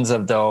 dimensions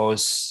of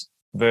those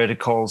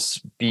verticals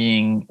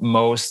being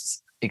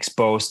most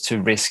exposed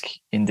to risk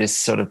in this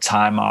sort of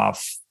time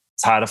of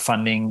tighter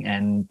funding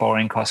and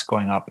borrowing costs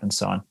going up and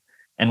so on?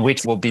 And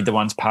which will be the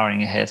ones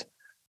powering ahead?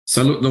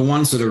 So look, the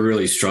ones that are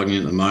really struggling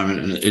at the moment,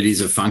 and it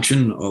is a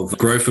function of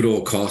growth at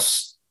all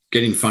costs,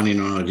 getting funding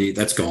on an idea,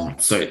 that's gone.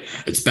 So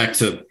it's back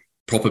to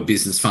proper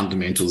business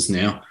fundamentals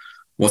now.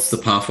 What's the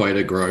pathway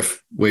to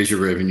growth? Where's your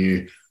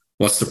revenue?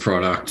 What's the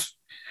product?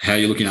 How are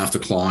you looking after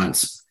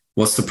clients?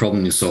 What's the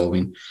problem you're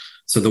solving?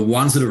 So the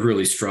ones that have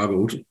really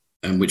struggled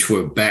and which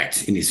were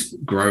backed in this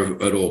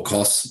growth at all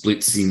costs,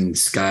 blitzing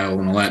scale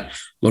and all that, a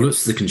lot of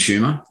it's the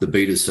consumer, the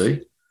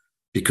B2C,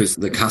 because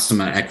the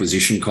customer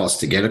acquisition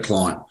cost to get a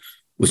client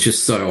was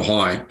just so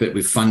high. But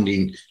with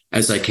funding,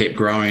 as they kept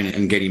growing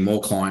and getting more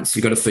clients,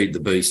 you got to feed the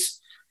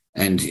beast.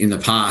 And in the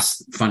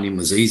past, funding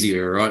was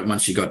easier, right?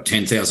 Once you got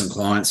 10,000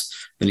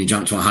 clients, then you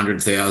jump to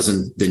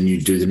 100,000, then you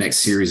do the next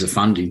series of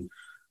funding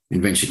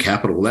in venture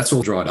capital. That's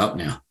all dried up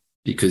now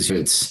because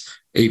it's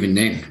even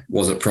then,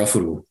 was it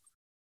profitable?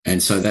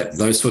 And so that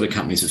those sort of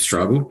companies have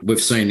struggled. We've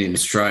seen in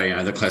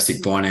Australia, the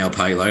classic buy now,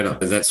 pay later.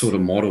 That sort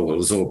of model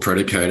was all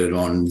predicated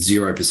on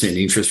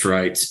 0% interest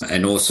rates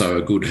and also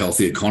a good,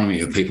 healthy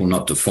economy of people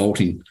not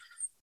defaulting.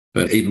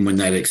 But even when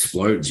that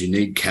explodes, you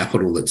need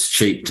capital that's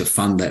cheap to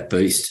fund that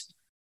beast.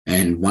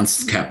 And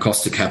once the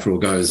cost of capital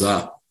goes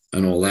up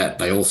and all that,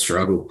 they all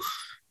struggle.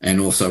 And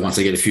also, once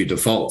they get a few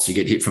defaults, you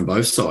get hit from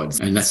both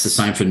sides. And that's the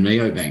same for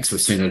neobanks. We've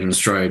seen it in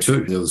Australia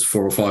too. There was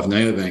 4 or 5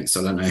 neobanks.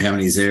 I don't know how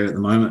many is there at the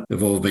moment.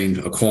 They've all been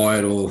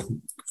acquired or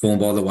fallen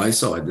by the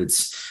wayside.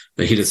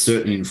 They hit a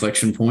certain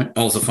inflection point.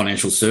 I was a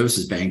financial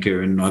services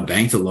banker and I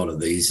banked a lot of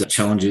these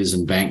challenges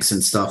and banks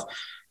and stuff.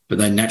 But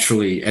they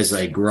naturally, as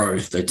they grow,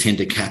 they tend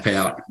to cap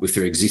out with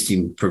their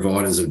existing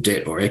providers of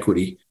debt or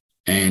equity.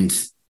 And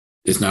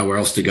there's nowhere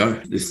else to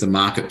go. If the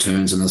market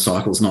turns and the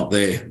cycle's not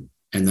there,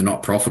 and they're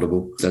not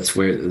profitable, that's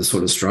where the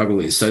sort of struggle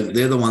is. So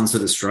they're the ones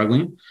that are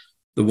struggling.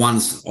 The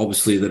ones,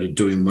 obviously, that are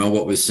doing well,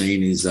 what we're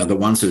seeing is the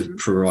ones that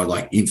provide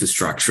like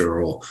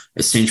infrastructure or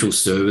essential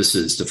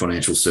services to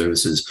financial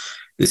services.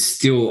 There's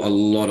still a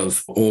lot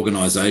of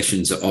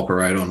organisations that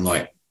operate on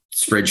like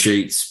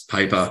spreadsheets,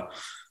 paper,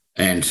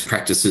 and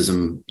practices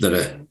that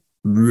are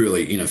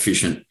really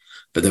inefficient,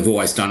 but they've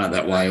always done it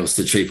that way. It was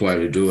the cheap way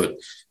to do it.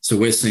 So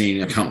we're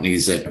seeing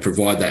companies that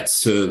provide that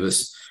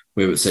service,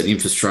 whether it's that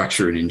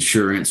infrastructure and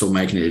insurance or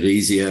making it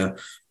easier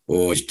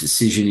or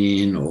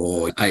decisioning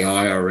or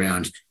AI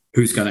around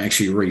who's going to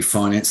actually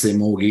refinance their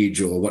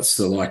mortgage or what's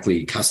the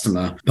likely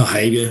customer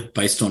behavior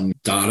based on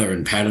data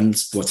and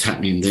patterns, what's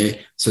happening there.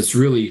 So it's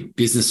really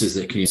businesses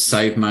that can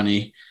save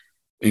money,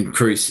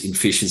 increase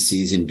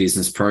efficiencies in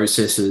business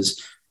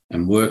processes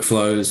and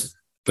workflows,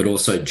 but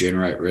also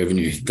generate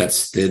revenue.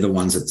 They're the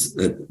ones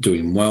that are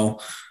doing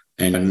well.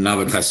 And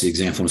another classic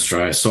example in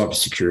Australia,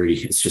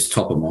 cybersecurity. It's just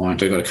top of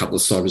mind. We've got a couple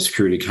of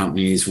cybersecurity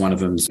companies. One of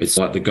them, it's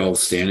like the gold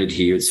standard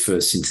here. It's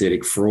for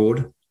synthetic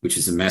fraud, which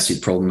is a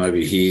massive problem over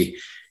here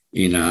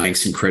in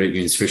banks and credit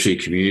unions, especially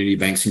community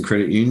banks and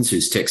credit unions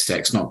whose tech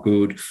stack's not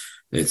good.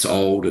 It's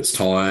old, it's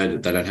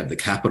tired, they don't have the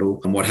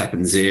capital. And what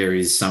happens there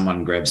is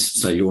someone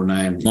grabs, say, your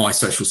name, my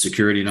social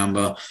security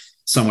number,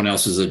 someone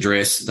else's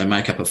address. They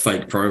make up a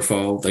fake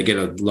profile. They get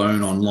a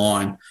loan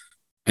online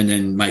and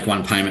then make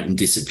one payment and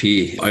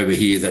disappear. Over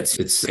here,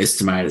 it's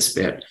estimated it's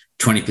about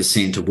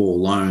 20% of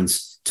all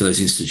loans to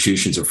those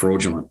institutions are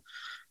fraudulent.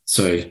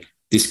 So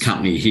this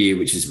company here,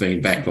 which has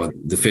been backed by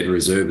the Federal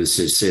Reserve,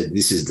 has said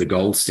this is the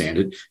gold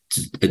standard.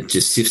 It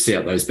just sifts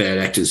out those bad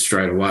actors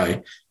straight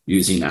away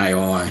using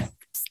AI,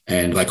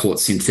 and they call it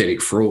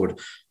synthetic fraud.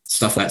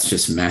 Stuff that's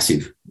just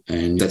massive.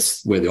 And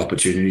that's where the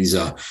opportunities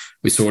are.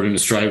 We saw it in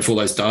Australia for all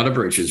those data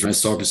breaches around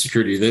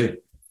cybersecurity there.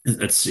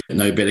 That's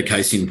no better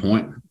case in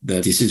point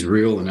that this is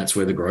real and that's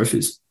where the growth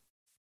is.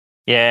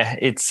 Yeah,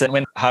 it's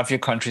when half your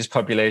country's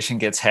population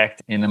gets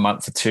hacked in a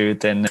month or two,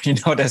 then you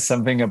know there's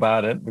something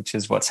about it, which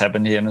is what's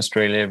happened here in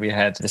Australia. We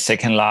had the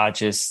second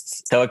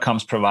largest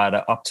telecoms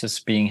provider,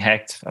 Optus, being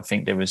hacked. I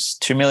think there was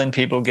 2 million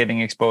people getting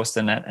exposed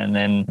in that. And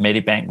then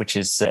Medibank, which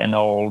is an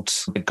old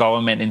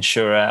government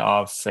insurer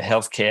of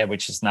healthcare,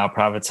 which is now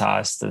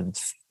privatized,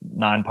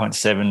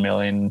 9.7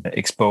 million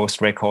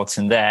exposed records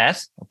in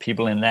that, or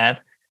people in that.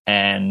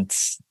 And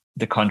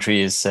the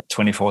country is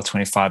 24,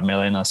 25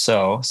 million or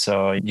so.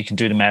 So you can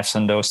do the maths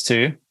on those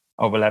two.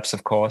 Overlaps,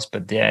 of course,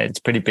 but yeah, it's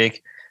pretty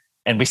big.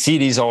 And we see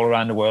these all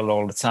around the world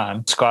all the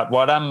time. Scott,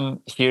 what I'm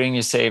hearing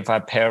you say, if I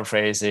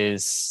paraphrase,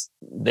 is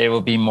there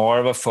will be more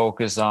of a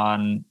focus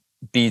on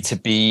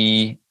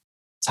B2B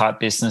type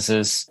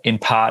businesses, in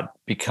part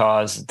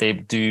because they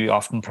do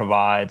often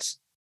provide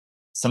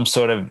some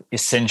sort of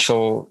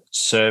essential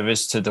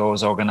service to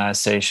those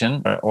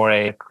organizations or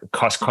a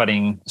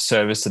cost-cutting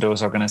service to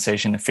those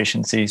organizations,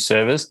 efficiency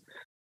service.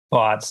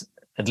 But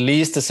at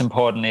least as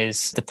important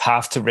is the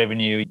path to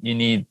revenue. You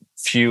need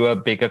fewer,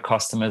 bigger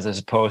customers as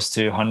opposed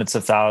to hundreds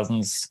of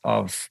thousands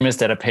of customers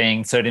that are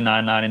paying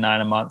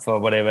 $39.99 a month or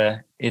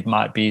whatever it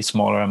might be,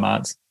 smaller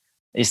amounts.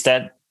 Is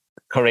that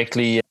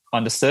correctly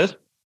understood?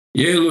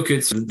 Yeah, look,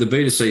 it's the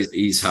B2C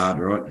is hard,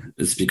 right?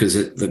 It's because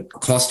the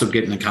cost of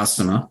getting a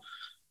customer,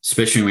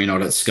 especially when you're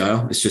not at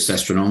scale, it's just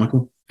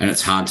astronomical. And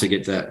it's hard to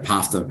get that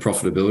path to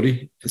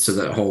profitability. And so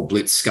that whole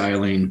blitz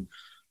scaling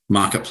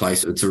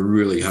marketplace, it's a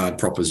really hard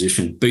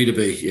proposition.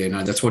 B2B, yeah,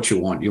 no, that's what you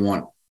want. You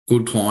want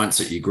good clients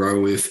that you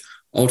grow with.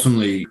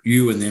 Ultimately,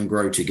 you and them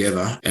grow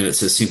together, and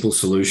it's a simple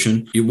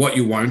solution. What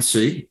you won't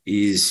see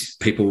is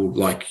people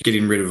like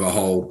getting rid of a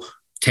whole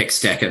tech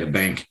stack at a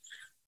bank.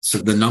 So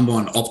the number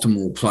one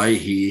optimal play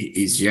here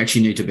is you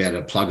actually need to be able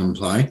to plug and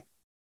play.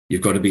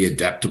 You've got to be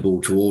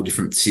adaptable to all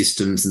different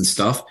systems and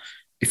stuff.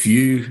 If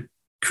you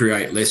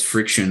create less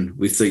friction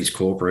with these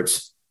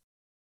corporates,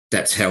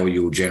 that's how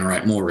you'll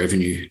generate more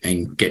revenue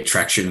and get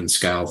traction and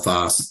scale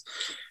fast.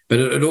 But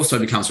it also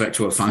becomes back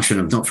to a function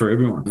of not for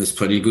everyone. There's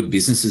plenty of good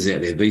businesses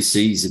out there.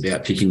 VC is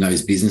about picking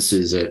those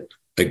businesses that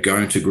are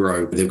going to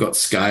grow. They've got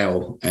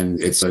scale and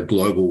it's a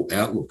global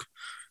outlook.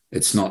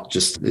 It's not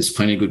just, there's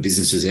plenty of good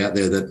businesses out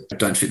there that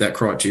don't fit that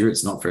criteria.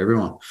 It's not for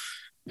everyone.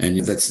 And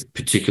that's a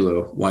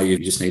particular way you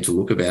just need to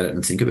look about it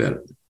and think about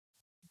it.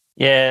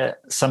 Yeah,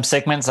 some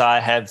segments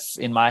I have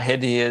in my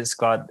head here,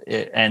 Scott,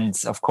 and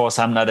of course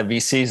I'm not a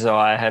VC, so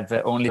I have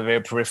only a very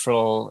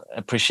peripheral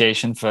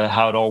appreciation for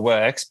how it all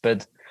works.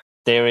 But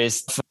there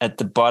is at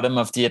the bottom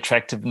of the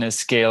attractiveness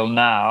scale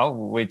now,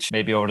 which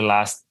maybe over the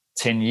last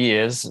 10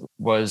 years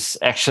was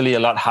actually a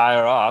lot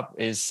higher up,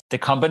 is the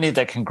company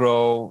that can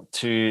grow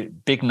to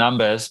big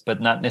numbers,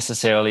 but not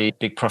necessarily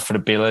big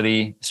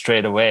profitability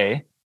straight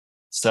away.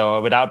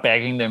 So without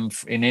bagging them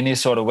in any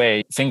sort of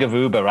way, think of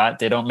Uber, right?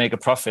 They don't make a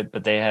profit,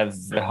 but they have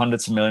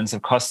hundreds of millions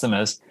of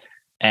customers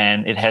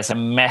and it has a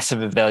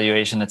massive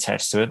valuation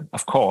attached to it,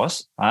 of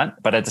course, right?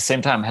 But at the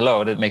same time,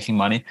 hello, they're making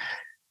money.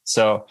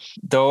 So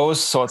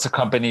those sorts of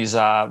companies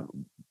are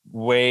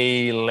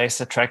way less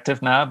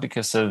attractive now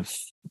because of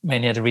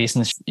many of the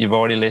reasons you've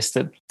already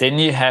listed. Then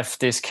you have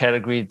this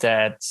category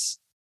that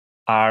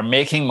are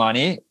making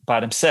money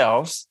by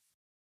themselves,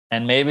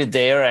 and maybe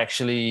they're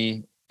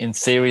actually in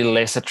theory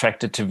less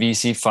attracted to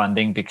VC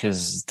funding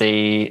because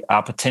they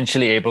are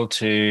potentially able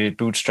to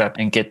bootstrap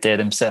and get there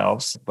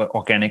themselves, but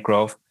organic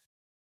growth.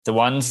 The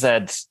ones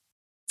that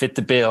fit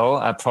the bill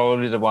are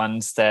probably the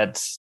ones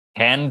that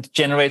can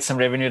generate some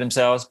revenue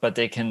themselves, but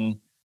they can,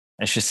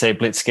 I should say,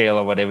 blitzscale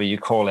or whatever you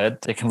call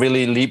it. They can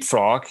really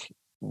leapfrog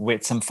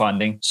with some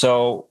funding.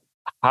 So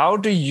how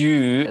do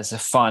you as a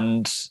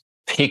fund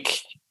pick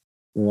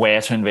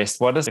where to invest?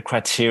 What is the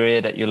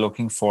criteria that you're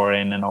looking for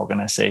in an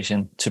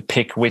organization to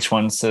pick which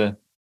ones to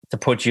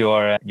put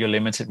your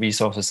limited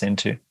resources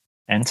into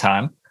and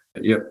time?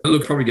 Yeah,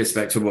 look, probably gets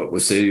back to what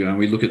was said.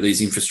 We look at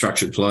these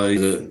infrastructure plays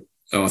that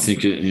I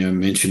think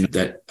mentioned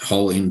that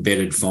whole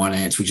embedded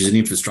finance, which is an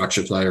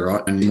infrastructure play,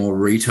 right? And more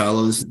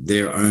retailers,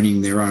 they're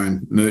owning their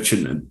own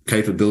merchant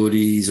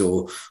capabilities,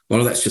 or a lot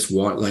of that's just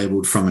white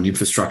labeled from an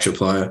infrastructure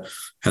player,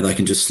 how they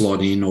can just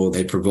slot in or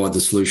they provide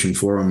the solution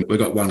for them. We've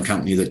got one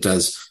company that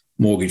does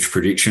mortgage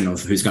prediction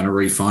of who's going to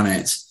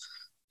refinance.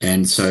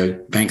 And so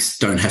banks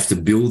don't have to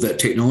build that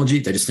technology.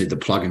 They just need to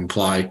plug and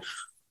play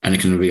and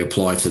it can be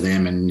applied to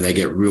them and they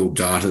get real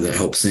data that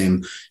helps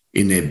them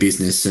in their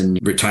business and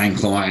retain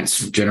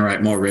clients,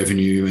 generate more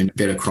revenue and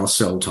better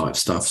cross-sell type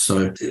stuff.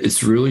 So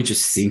it's really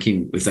just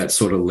thinking with that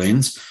sort of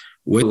lens.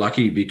 We're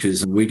lucky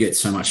because we get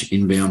so much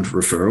inbound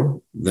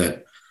referral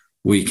that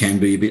we can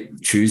be a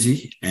bit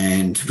choosy.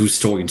 And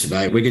just talking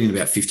today, we're getting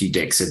about 50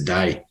 decks a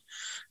day.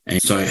 And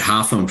so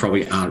half of them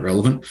probably aren't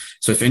relevant.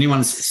 So if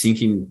anyone's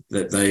thinking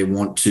that they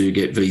want to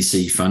get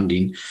VC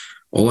funding,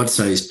 all I'd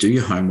say is do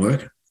your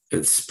homework.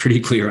 It's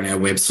pretty clear on our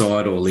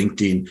website or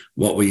LinkedIn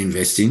what we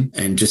invest in.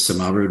 And just some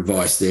other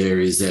advice there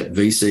is that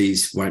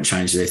VCs won't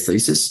change their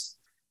thesis.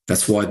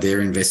 That's why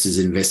their investors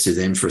invested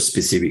them for a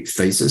specific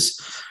thesis.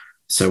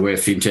 So we're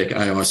fintech,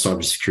 AI,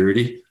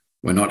 cybersecurity.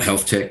 We're not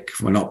health tech.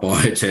 We're not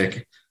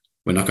biotech.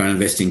 We're not going to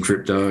invest in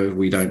crypto.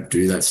 We don't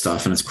do that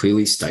stuff. And it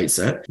clearly states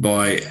that.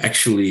 By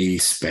actually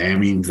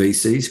spamming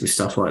VCs with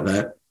stuff like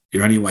that,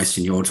 you're only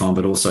wasting your time,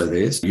 but also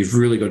theirs. You've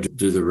really got to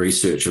do the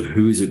research of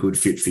who is a good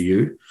fit for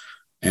you.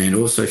 And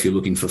also, if you're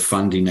looking for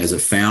funding as a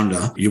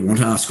founder, you want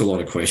to ask a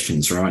lot of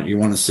questions, right? You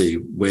want to see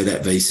where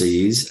that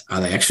VC is.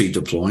 Are they actually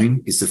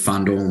deploying? Is the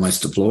fund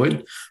almost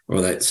deployed?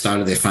 Or they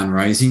started their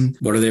fundraising?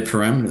 What are their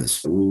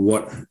parameters?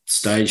 What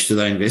stage do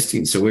they invest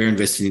in? So we're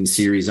investing in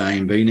Series A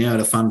and B now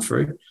to fund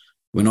through.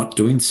 We're not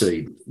doing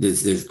seed.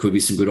 There could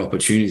be some good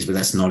opportunities, but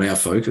that's not our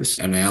focus.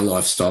 And our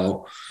life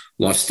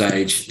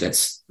stage,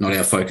 that's not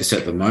our focus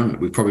at the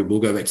moment. We probably will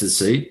go back to the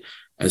seed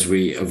as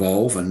we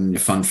evolve and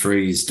Fund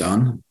 3 is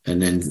done,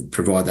 and then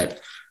provide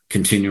that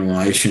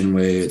continuation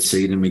where it's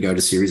seed and we go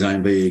to Series A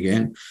and B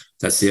again.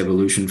 That's the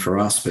evolution for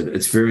us. But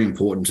it's very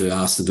important to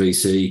ask the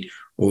VC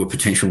or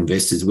potential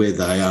investors where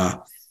they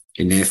are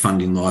in their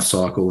funding life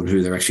cycle and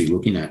who they're actually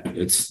looking at.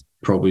 It's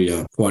probably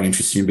quite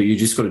interesting, but you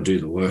just got to do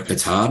the work.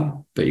 It's hard,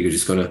 but you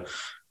just got to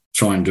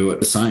try and do it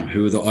the same.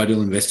 Who are the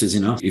ideal investors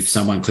in us? If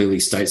someone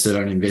clearly states they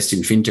don't invest in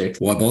fintech,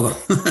 why bother?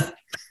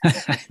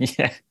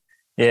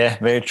 Yeah,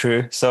 very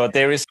true. So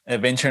there is a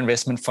venture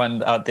investment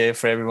fund out there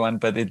for everyone,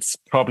 but it's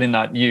probably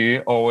not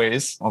you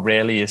always, or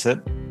rarely is it?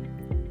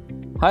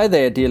 Hi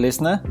there, dear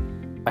listener.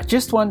 I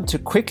just want to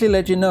quickly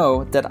let you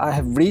know that I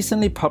have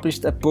recently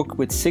published a book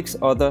with 6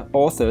 other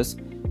authors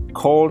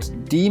called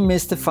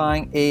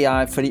Demystifying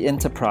AI for the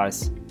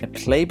Enterprise, a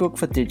playbook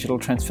for digital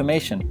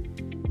transformation.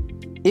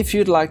 If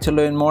you'd like to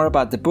learn more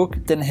about the book,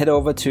 then head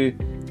over to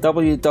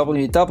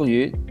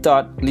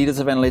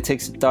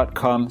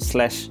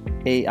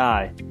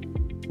www.leadersofanalytics.com/AI.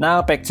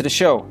 Now back to the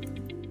show.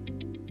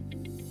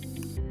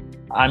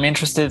 I'm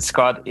interested,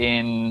 Scott,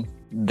 in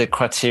the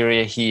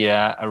criteria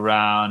here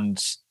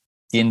around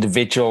the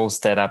individuals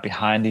that are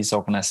behind these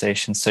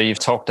organizations. So you've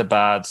talked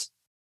about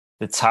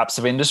the types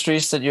of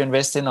industries that you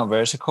invest in or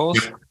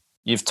verticals. Yeah.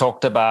 You've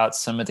talked about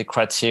some of the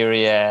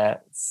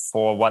criteria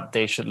for what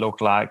they should look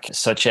like,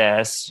 such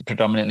as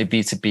predominantly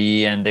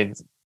B2B, and they've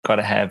got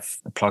to have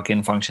a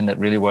plug-in function that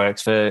really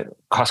works for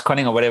cost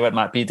cutting or whatever it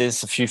might be.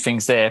 There's a few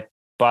things there.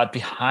 But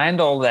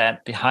behind all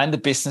that, behind the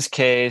business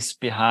case,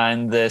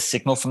 behind the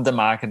signal from the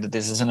market that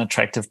this is an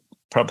attractive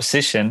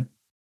proposition,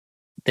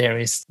 there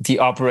is the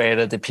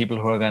operator, the people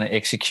who are going to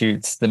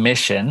execute the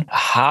mission.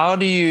 How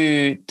do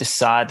you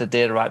decide that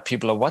they're the right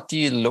people, or what do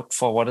you look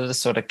for? What are the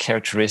sort of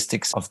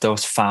characteristics of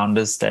those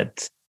founders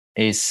that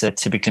is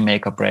typically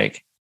make or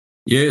break?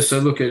 Yeah, so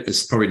look,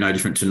 it's probably no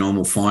different to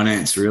normal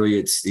finance, really.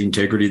 It's the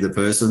integrity of the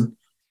person.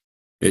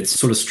 It's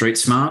sort of street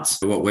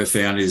smarts. What we've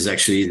found is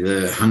actually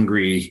the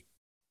hungry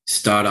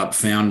startup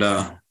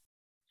founder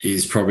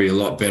is probably a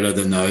lot better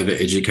than the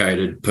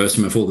overeducated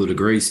person with all the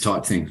degrees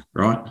type thing,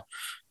 right?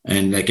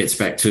 And that gets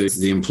back to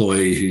the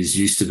employee who's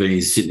used to being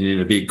sitting in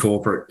a big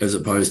corporate as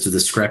opposed to the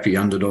scrappy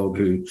underdog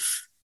who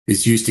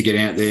is used to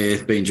getting out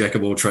there, being jack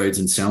of all trades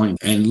and selling.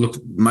 And look,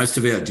 most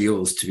of our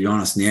deals, to be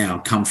honest now,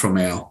 come from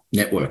our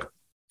network,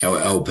 our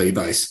LP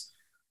base.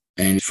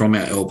 And from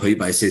our LP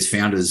base, there's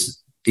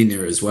founders in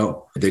there as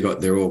well.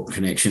 They're all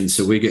connections.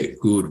 So we get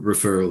good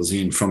referrals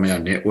in from our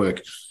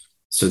network.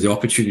 So the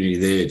opportunity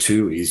there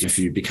too is if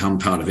you become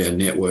part of our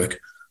network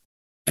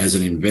as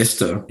an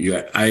investor,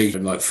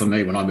 like for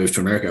me, when I moved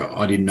to America,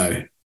 I didn't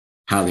know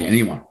hardly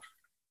anyone,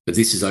 but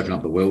this has opened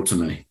up the world to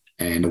me.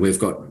 And we've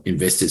got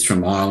investors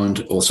from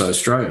Ireland, also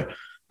Australia,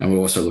 and we're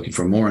also looking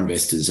for more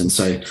investors. And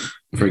so,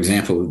 for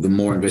example, the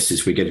more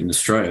investors we get in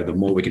Australia, the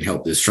more we can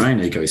help the Australian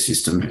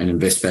ecosystem and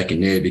invest back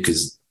in there,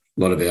 because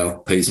a lot of our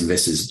P's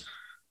investors,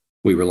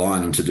 we rely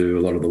on them to do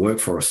a lot of the work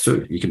for us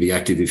too. You can be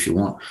active if you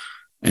want.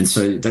 And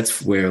so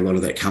that's where a lot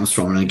of that comes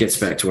from. And it gets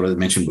back to what I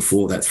mentioned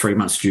before, that 3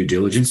 months due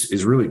diligence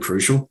is really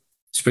crucial,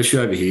 especially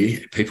over here.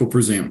 People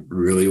present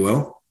really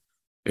well.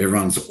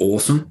 Everyone's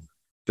awesome,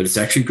 but it's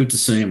actually good to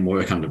see them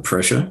work under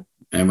pressure.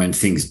 And when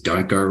things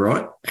don't go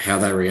right, how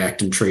they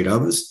react and treat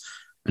others.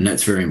 And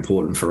that's very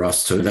important for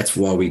us too. That's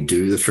why we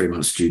do the 3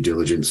 months due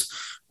diligence.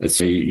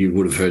 You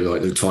would have heard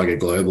like the Tiger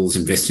Globals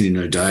investing in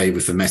a day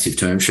with a massive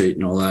term sheet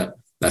and all that.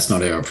 That's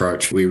not our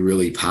approach. We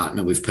really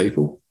partner with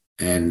people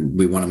and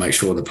we want to make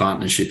sure the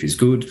partnership is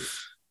good.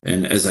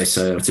 And as they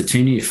say, it's a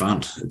 10-year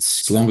fund.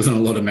 It's longer than a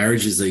lot of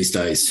marriages these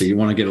days. So you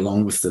want to get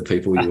along with the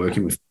people you're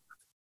working with.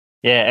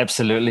 Yeah,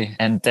 absolutely.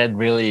 And that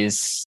really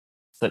is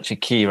such a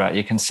key, right?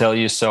 You can sell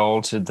your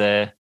soul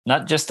to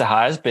not just the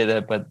highest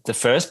bidder, but the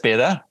first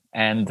bidder.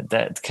 And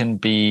that can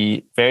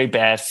be very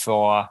bad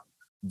for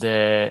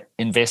the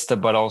investor,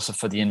 but also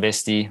for the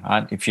investee.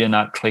 Right? If you're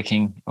not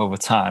clicking over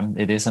time,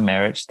 it is a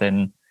marriage,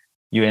 then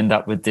you end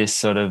up with this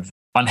sort of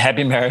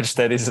unhappy marriage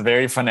that is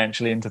very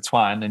financially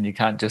intertwined and you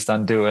can't just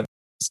undo it.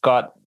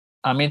 Scott,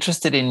 I'm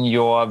interested in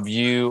your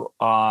view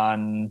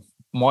on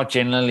more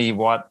generally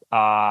what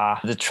are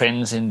the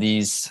trends in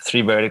these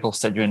three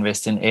verticals that you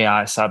invest in,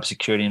 AI,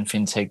 cybersecurity, and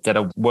fintech, that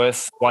are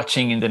worth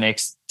watching in the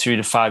next 2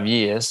 to 5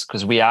 years,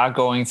 because we are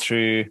going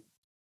through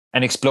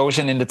an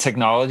explosion in the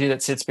technology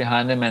that sits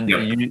behind them and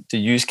the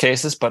use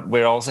cases, but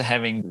we're also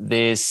having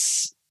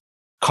this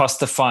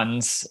cost of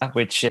funds,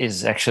 which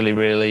is actually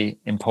really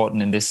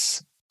important in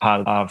this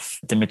part of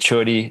the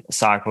maturity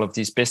cycle of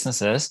these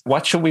businesses.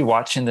 What should we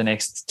watch in the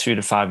next 2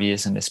 to 5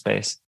 years in this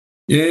space?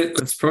 Yeah,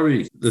 that's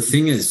probably the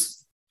thing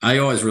is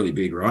AI is really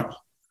big, right?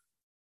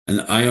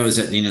 And AI is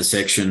at the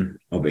intersection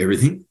of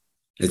everything.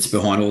 It's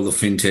behind all the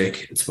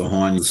fintech. It's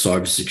behind the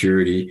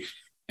cybersecurity.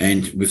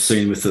 And we've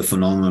seen with the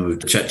phenomenon of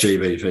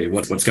ChatGPT,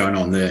 what's going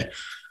on there.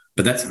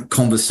 But that's a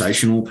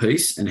conversational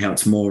piece and how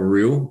it's more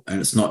real and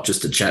it's not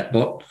just a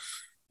chatbot,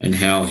 and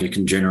how you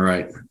can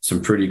generate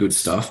some pretty good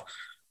stuff.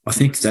 I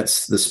think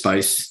that's the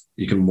space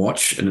you can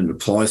watch, and it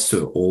applies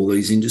to all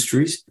these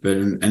industries. But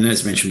and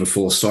as mentioned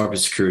before,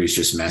 cybersecurity is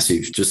just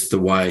massive, just the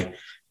way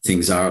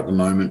things are at the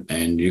moment,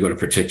 and you've got to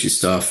protect your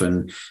stuff,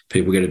 and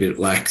people get a bit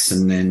lax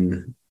and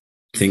then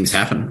things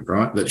happen,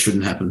 right? That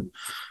shouldn't happen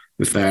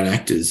with bad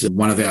actors.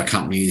 One of our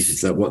companies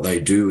is that what they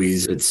do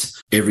is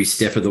it's every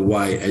step of the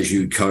way as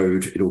you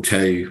code, it'll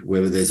tell you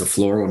whether there's a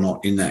flaw or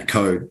not in that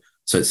code.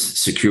 So it's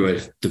secure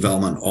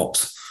development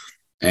ops.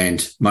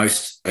 And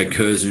most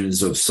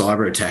incursions of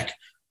cyber attack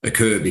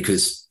occur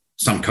because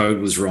some code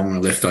was wrong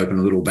and left open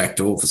a little back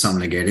door for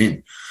someone to get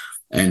in.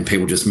 And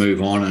people just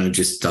move on and it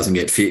just doesn't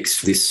get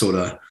fixed. This sort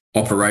of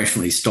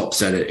operationally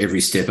stops at it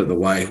every step of the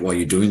way while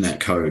you're doing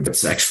that code.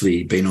 It's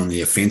actually been on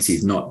the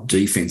offensive, not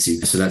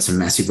defensive. So that's a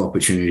massive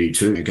opportunity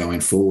too going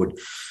forward.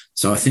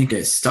 So I think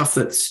it's stuff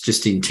that's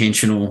just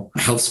intentional,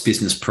 helps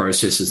business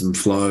processes and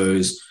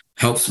flows,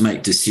 helps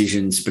make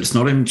decisions, but it's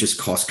not even just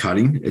cost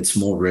cutting, it's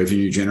more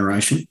revenue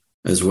generation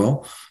as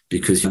well,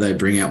 because they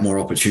bring out more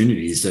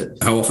opportunities. That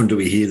how often do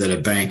we hear that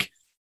a bank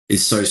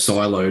is so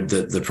siloed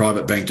that the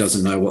private bank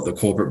doesn't know what the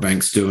corporate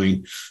bank's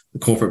doing, the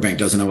corporate bank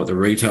doesn't know what the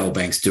retail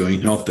bank's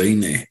doing? And I've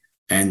been there,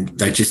 and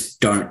they just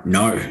don't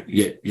know.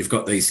 Yet you've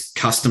got these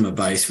customer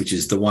base, which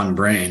is the one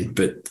brand,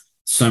 but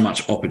so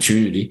much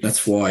opportunity.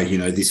 That's why,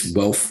 this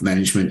wealth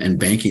management and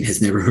banking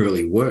has never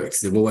really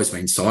worked. They've always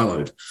been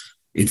siloed.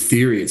 In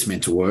theory, it's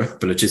meant to work,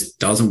 but it just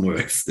doesn't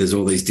work. There's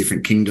all these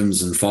different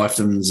kingdoms and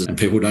fiefdoms, and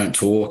people don't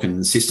talk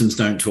and systems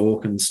don't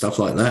talk and stuff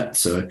like that.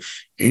 So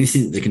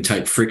anything that can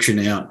take friction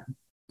out,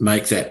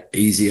 make that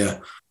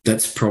easier,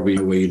 that's probably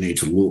where you need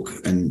to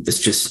look. And it's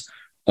just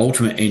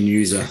ultimate end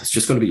user. It's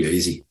just got to be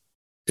easy.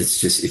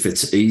 It's just, if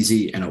it's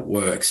easy and it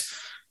works,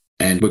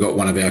 And we've got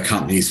one of our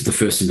companies, the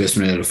first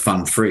investment out of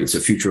Fund 3. It's a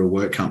future of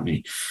work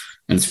company.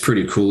 And it's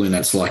pretty cool in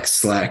that it's like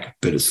Slack,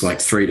 but it's like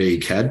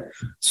 3D CAD.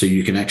 So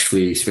you can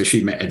actually,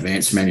 especially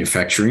advanced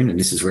manufacturing, and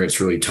this is where it's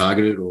really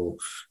targeted, or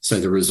say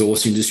the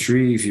resource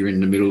industry, if you're in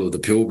the middle of the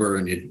Pilbara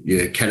and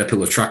your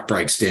Caterpillar truck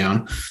breaks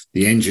down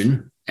the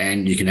engine,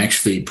 and you can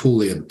actually pull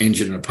the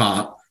engine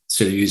apart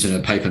instead of using a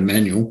paper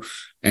manual,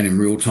 and in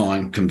real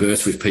time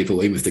converse with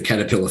people, even with the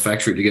Caterpillar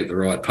factory, to get the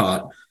right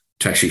part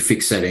to actually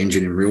fix that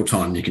engine in real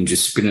time. You can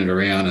just spin it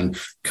around and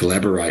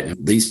collaborate.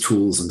 And these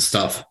tools and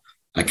stuff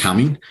are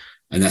coming.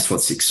 And that's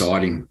what's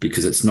exciting,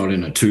 because it's not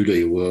in a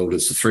 2D world,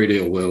 it's a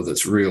 3D world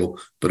that's real,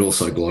 but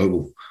also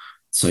global.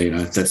 So,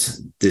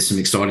 there's some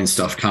exciting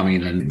stuff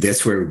coming, and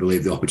that's where we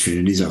believe the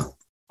opportunities are.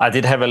 I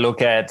did have a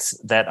look at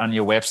that on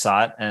your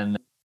website, and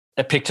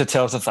a picture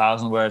tells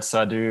 1,000 words.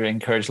 So I do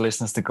encourage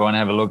listeners to go and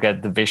have a look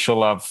at the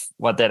visual of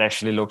what that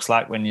actually looks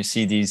like when you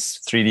see these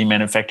 3D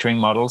manufacturing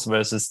models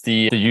versus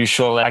the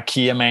usual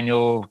IKEA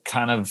manual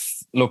kind of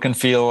look and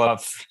feel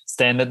of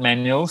standard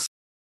manuals.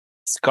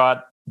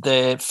 Scott,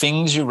 the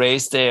things you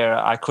raised there,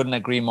 I couldn't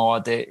agree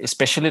more.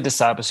 Especially the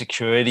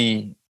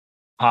cybersecurity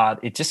part,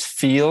 it just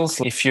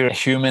feels, if you're a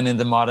human in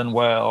the modern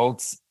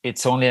world,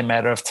 it's only a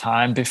matter of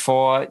time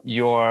before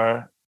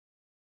your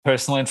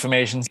personal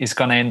information is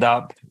going to end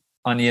up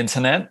on the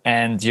internet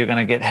and you're going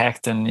to get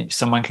hacked and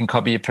someone can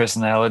copy your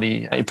personal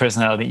identity,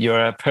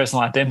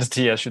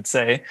 I should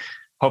say.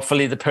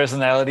 Hopefully the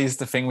personality is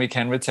the thing we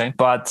can retain,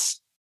 but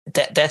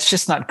that's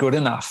just not good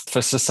enough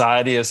for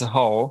society as a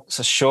whole.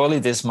 So surely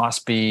this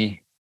must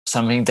be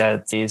something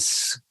that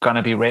is going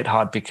to be red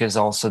hot, because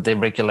also the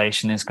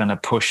regulation is going to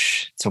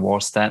push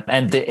towards that.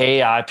 And the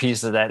AI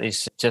piece of that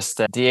is just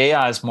that the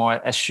AI is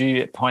more, as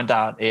you point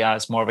out, AI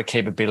is more of a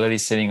capability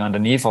sitting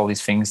underneath all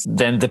these things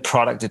than the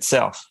product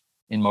itself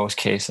in most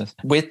cases.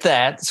 With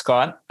that,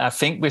 Scott, I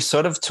think we're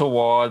sort of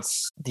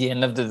towards the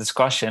end of the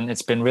discussion.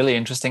 It's been really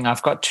interesting.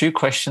 I've got 2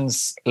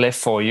 questions left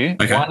for you.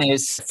 Okay. One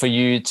is for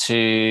you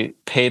to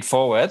pay it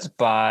forward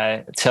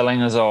by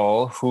telling us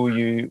all who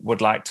you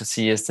would like to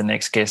see as the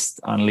next guest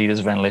on Leaders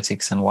of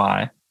Analytics and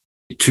why.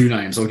 2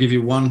 names. I'll give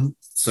you one.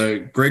 So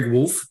Greg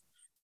Wolf,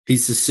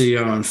 he's the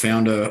CEO and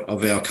founder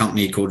of our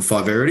company called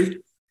Fiverity.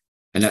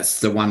 And that's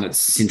the one that's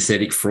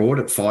synthetic fraud.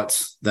 It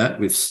fights that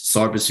with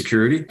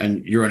cybersecurity.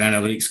 And you're an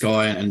analytics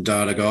guy and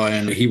data guy,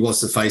 and he was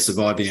the face of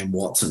IBM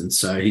Watson.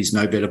 So he's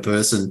no better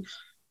person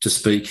to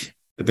speak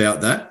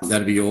about that.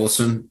 That'd be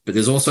awesome. But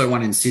there's also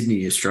one in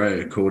Sydney,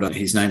 Australia, called,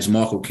 his name's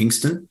Michael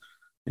Kingston,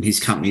 and his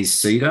company's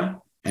Cedar.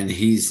 And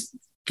he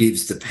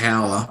gives the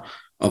power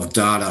of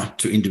data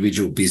to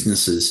individual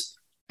businesses,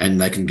 and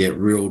they can get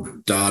real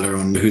data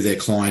on who their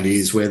client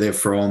is, where they're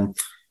from,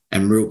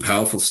 and real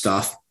powerful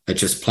stuff at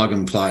just plug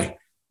and play.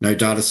 No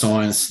data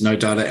science, no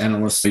data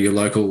analyst. Your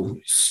local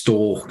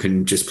store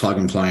can just plug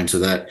and play into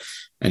that.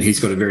 And he's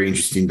got a very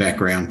interesting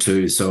background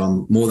too. So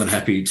I'm more than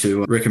happy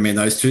to recommend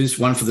those 2,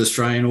 one for the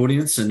Australian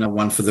audience and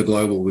one for the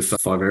global with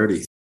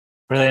Fiverity.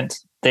 Brilliant.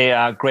 They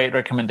are great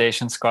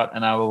recommendations, Scott,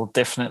 and I will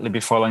definitely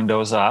be following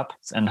those up.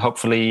 And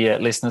hopefully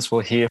listeners will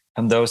hear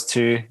from those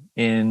 2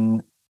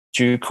 in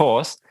due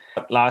course.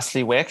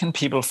 Lastly, where can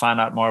people find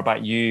out more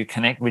about you,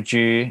 connect with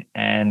you,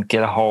 and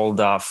get a hold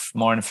of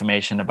more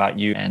information about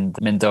you and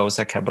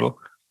Mendoza Capital?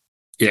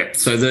 Yeah,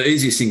 so the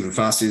easiest thing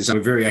for us is we're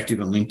very active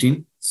on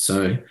LinkedIn.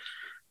 So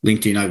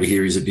LinkedIn over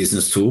here is a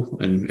business tool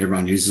and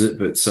everyone uses it.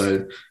 But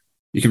so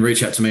you can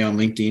reach out to me on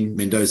LinkedIn.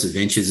 Mendoza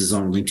Ventures is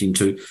on LinkedIn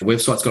too. The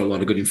website's got a lot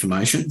of good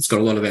information. It's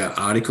got a lot of our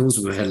articles.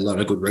 We've had a lot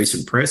of good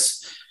recent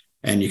press.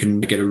 And you can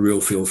get a real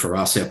feel for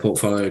us. Our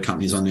portfolio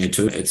company's on there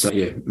too. It's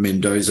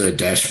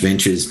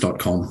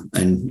mendoza-ventures.com,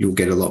 and you'll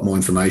get a lot more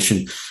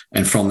information.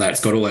 And from that, it's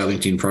got all our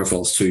LinkedIn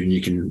profiles too, and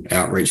you can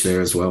outreach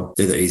there as well.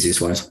 They're the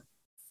easiest ways.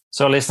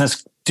 So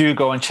listeners, do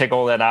go and check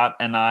all that out.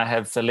 And I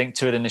have the link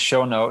to it in the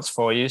show notes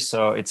for you.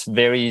 So it's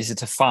very easy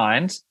to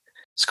find.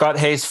 Scott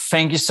Hayes,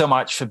 thank you so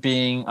much for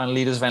being on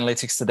Leaders of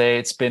Analytics today.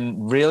 It's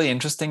been really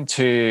interesting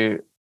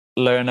to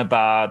learn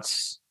about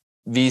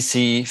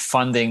VC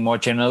funding more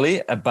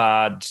generally,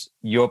 about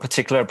your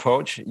particular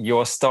approach,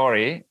 your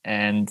story,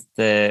 and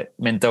the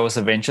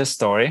Mendoza Ventures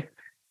story,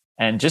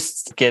 and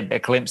just get a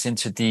glimpse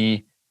into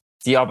the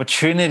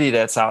opportunity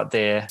that's out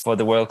there for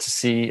the world to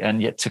see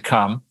and yet to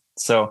come.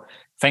 So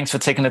thanks for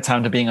taking the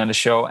time to being on the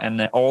show,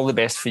 and all the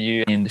best for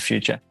you in the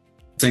future.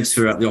 Thanks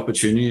for the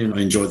opportunity, and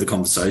I enjoyed the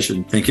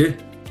conversation. Thank you.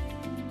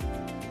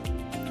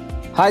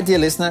 Hi, dear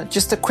listener.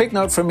 Just a quick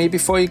note from me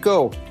before you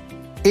go.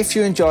 If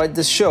you enjoyed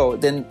this show,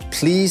 then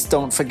please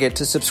don't forget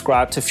to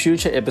subscribe to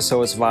future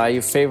episodes via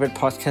your favorite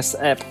podcast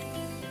app.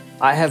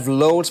 I have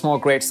loads more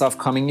great stuff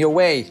coming your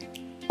way.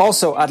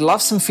 Also, I'd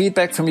love some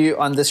feedback from you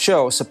on this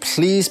show, so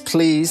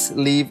please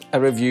leave a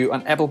review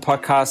on Apple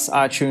Podcasts,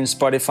 iTunes,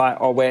 Spotify,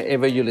 or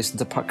wherever you listen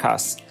to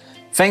podcasts.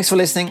 Thanks for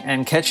listening,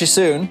 and catch you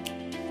soon.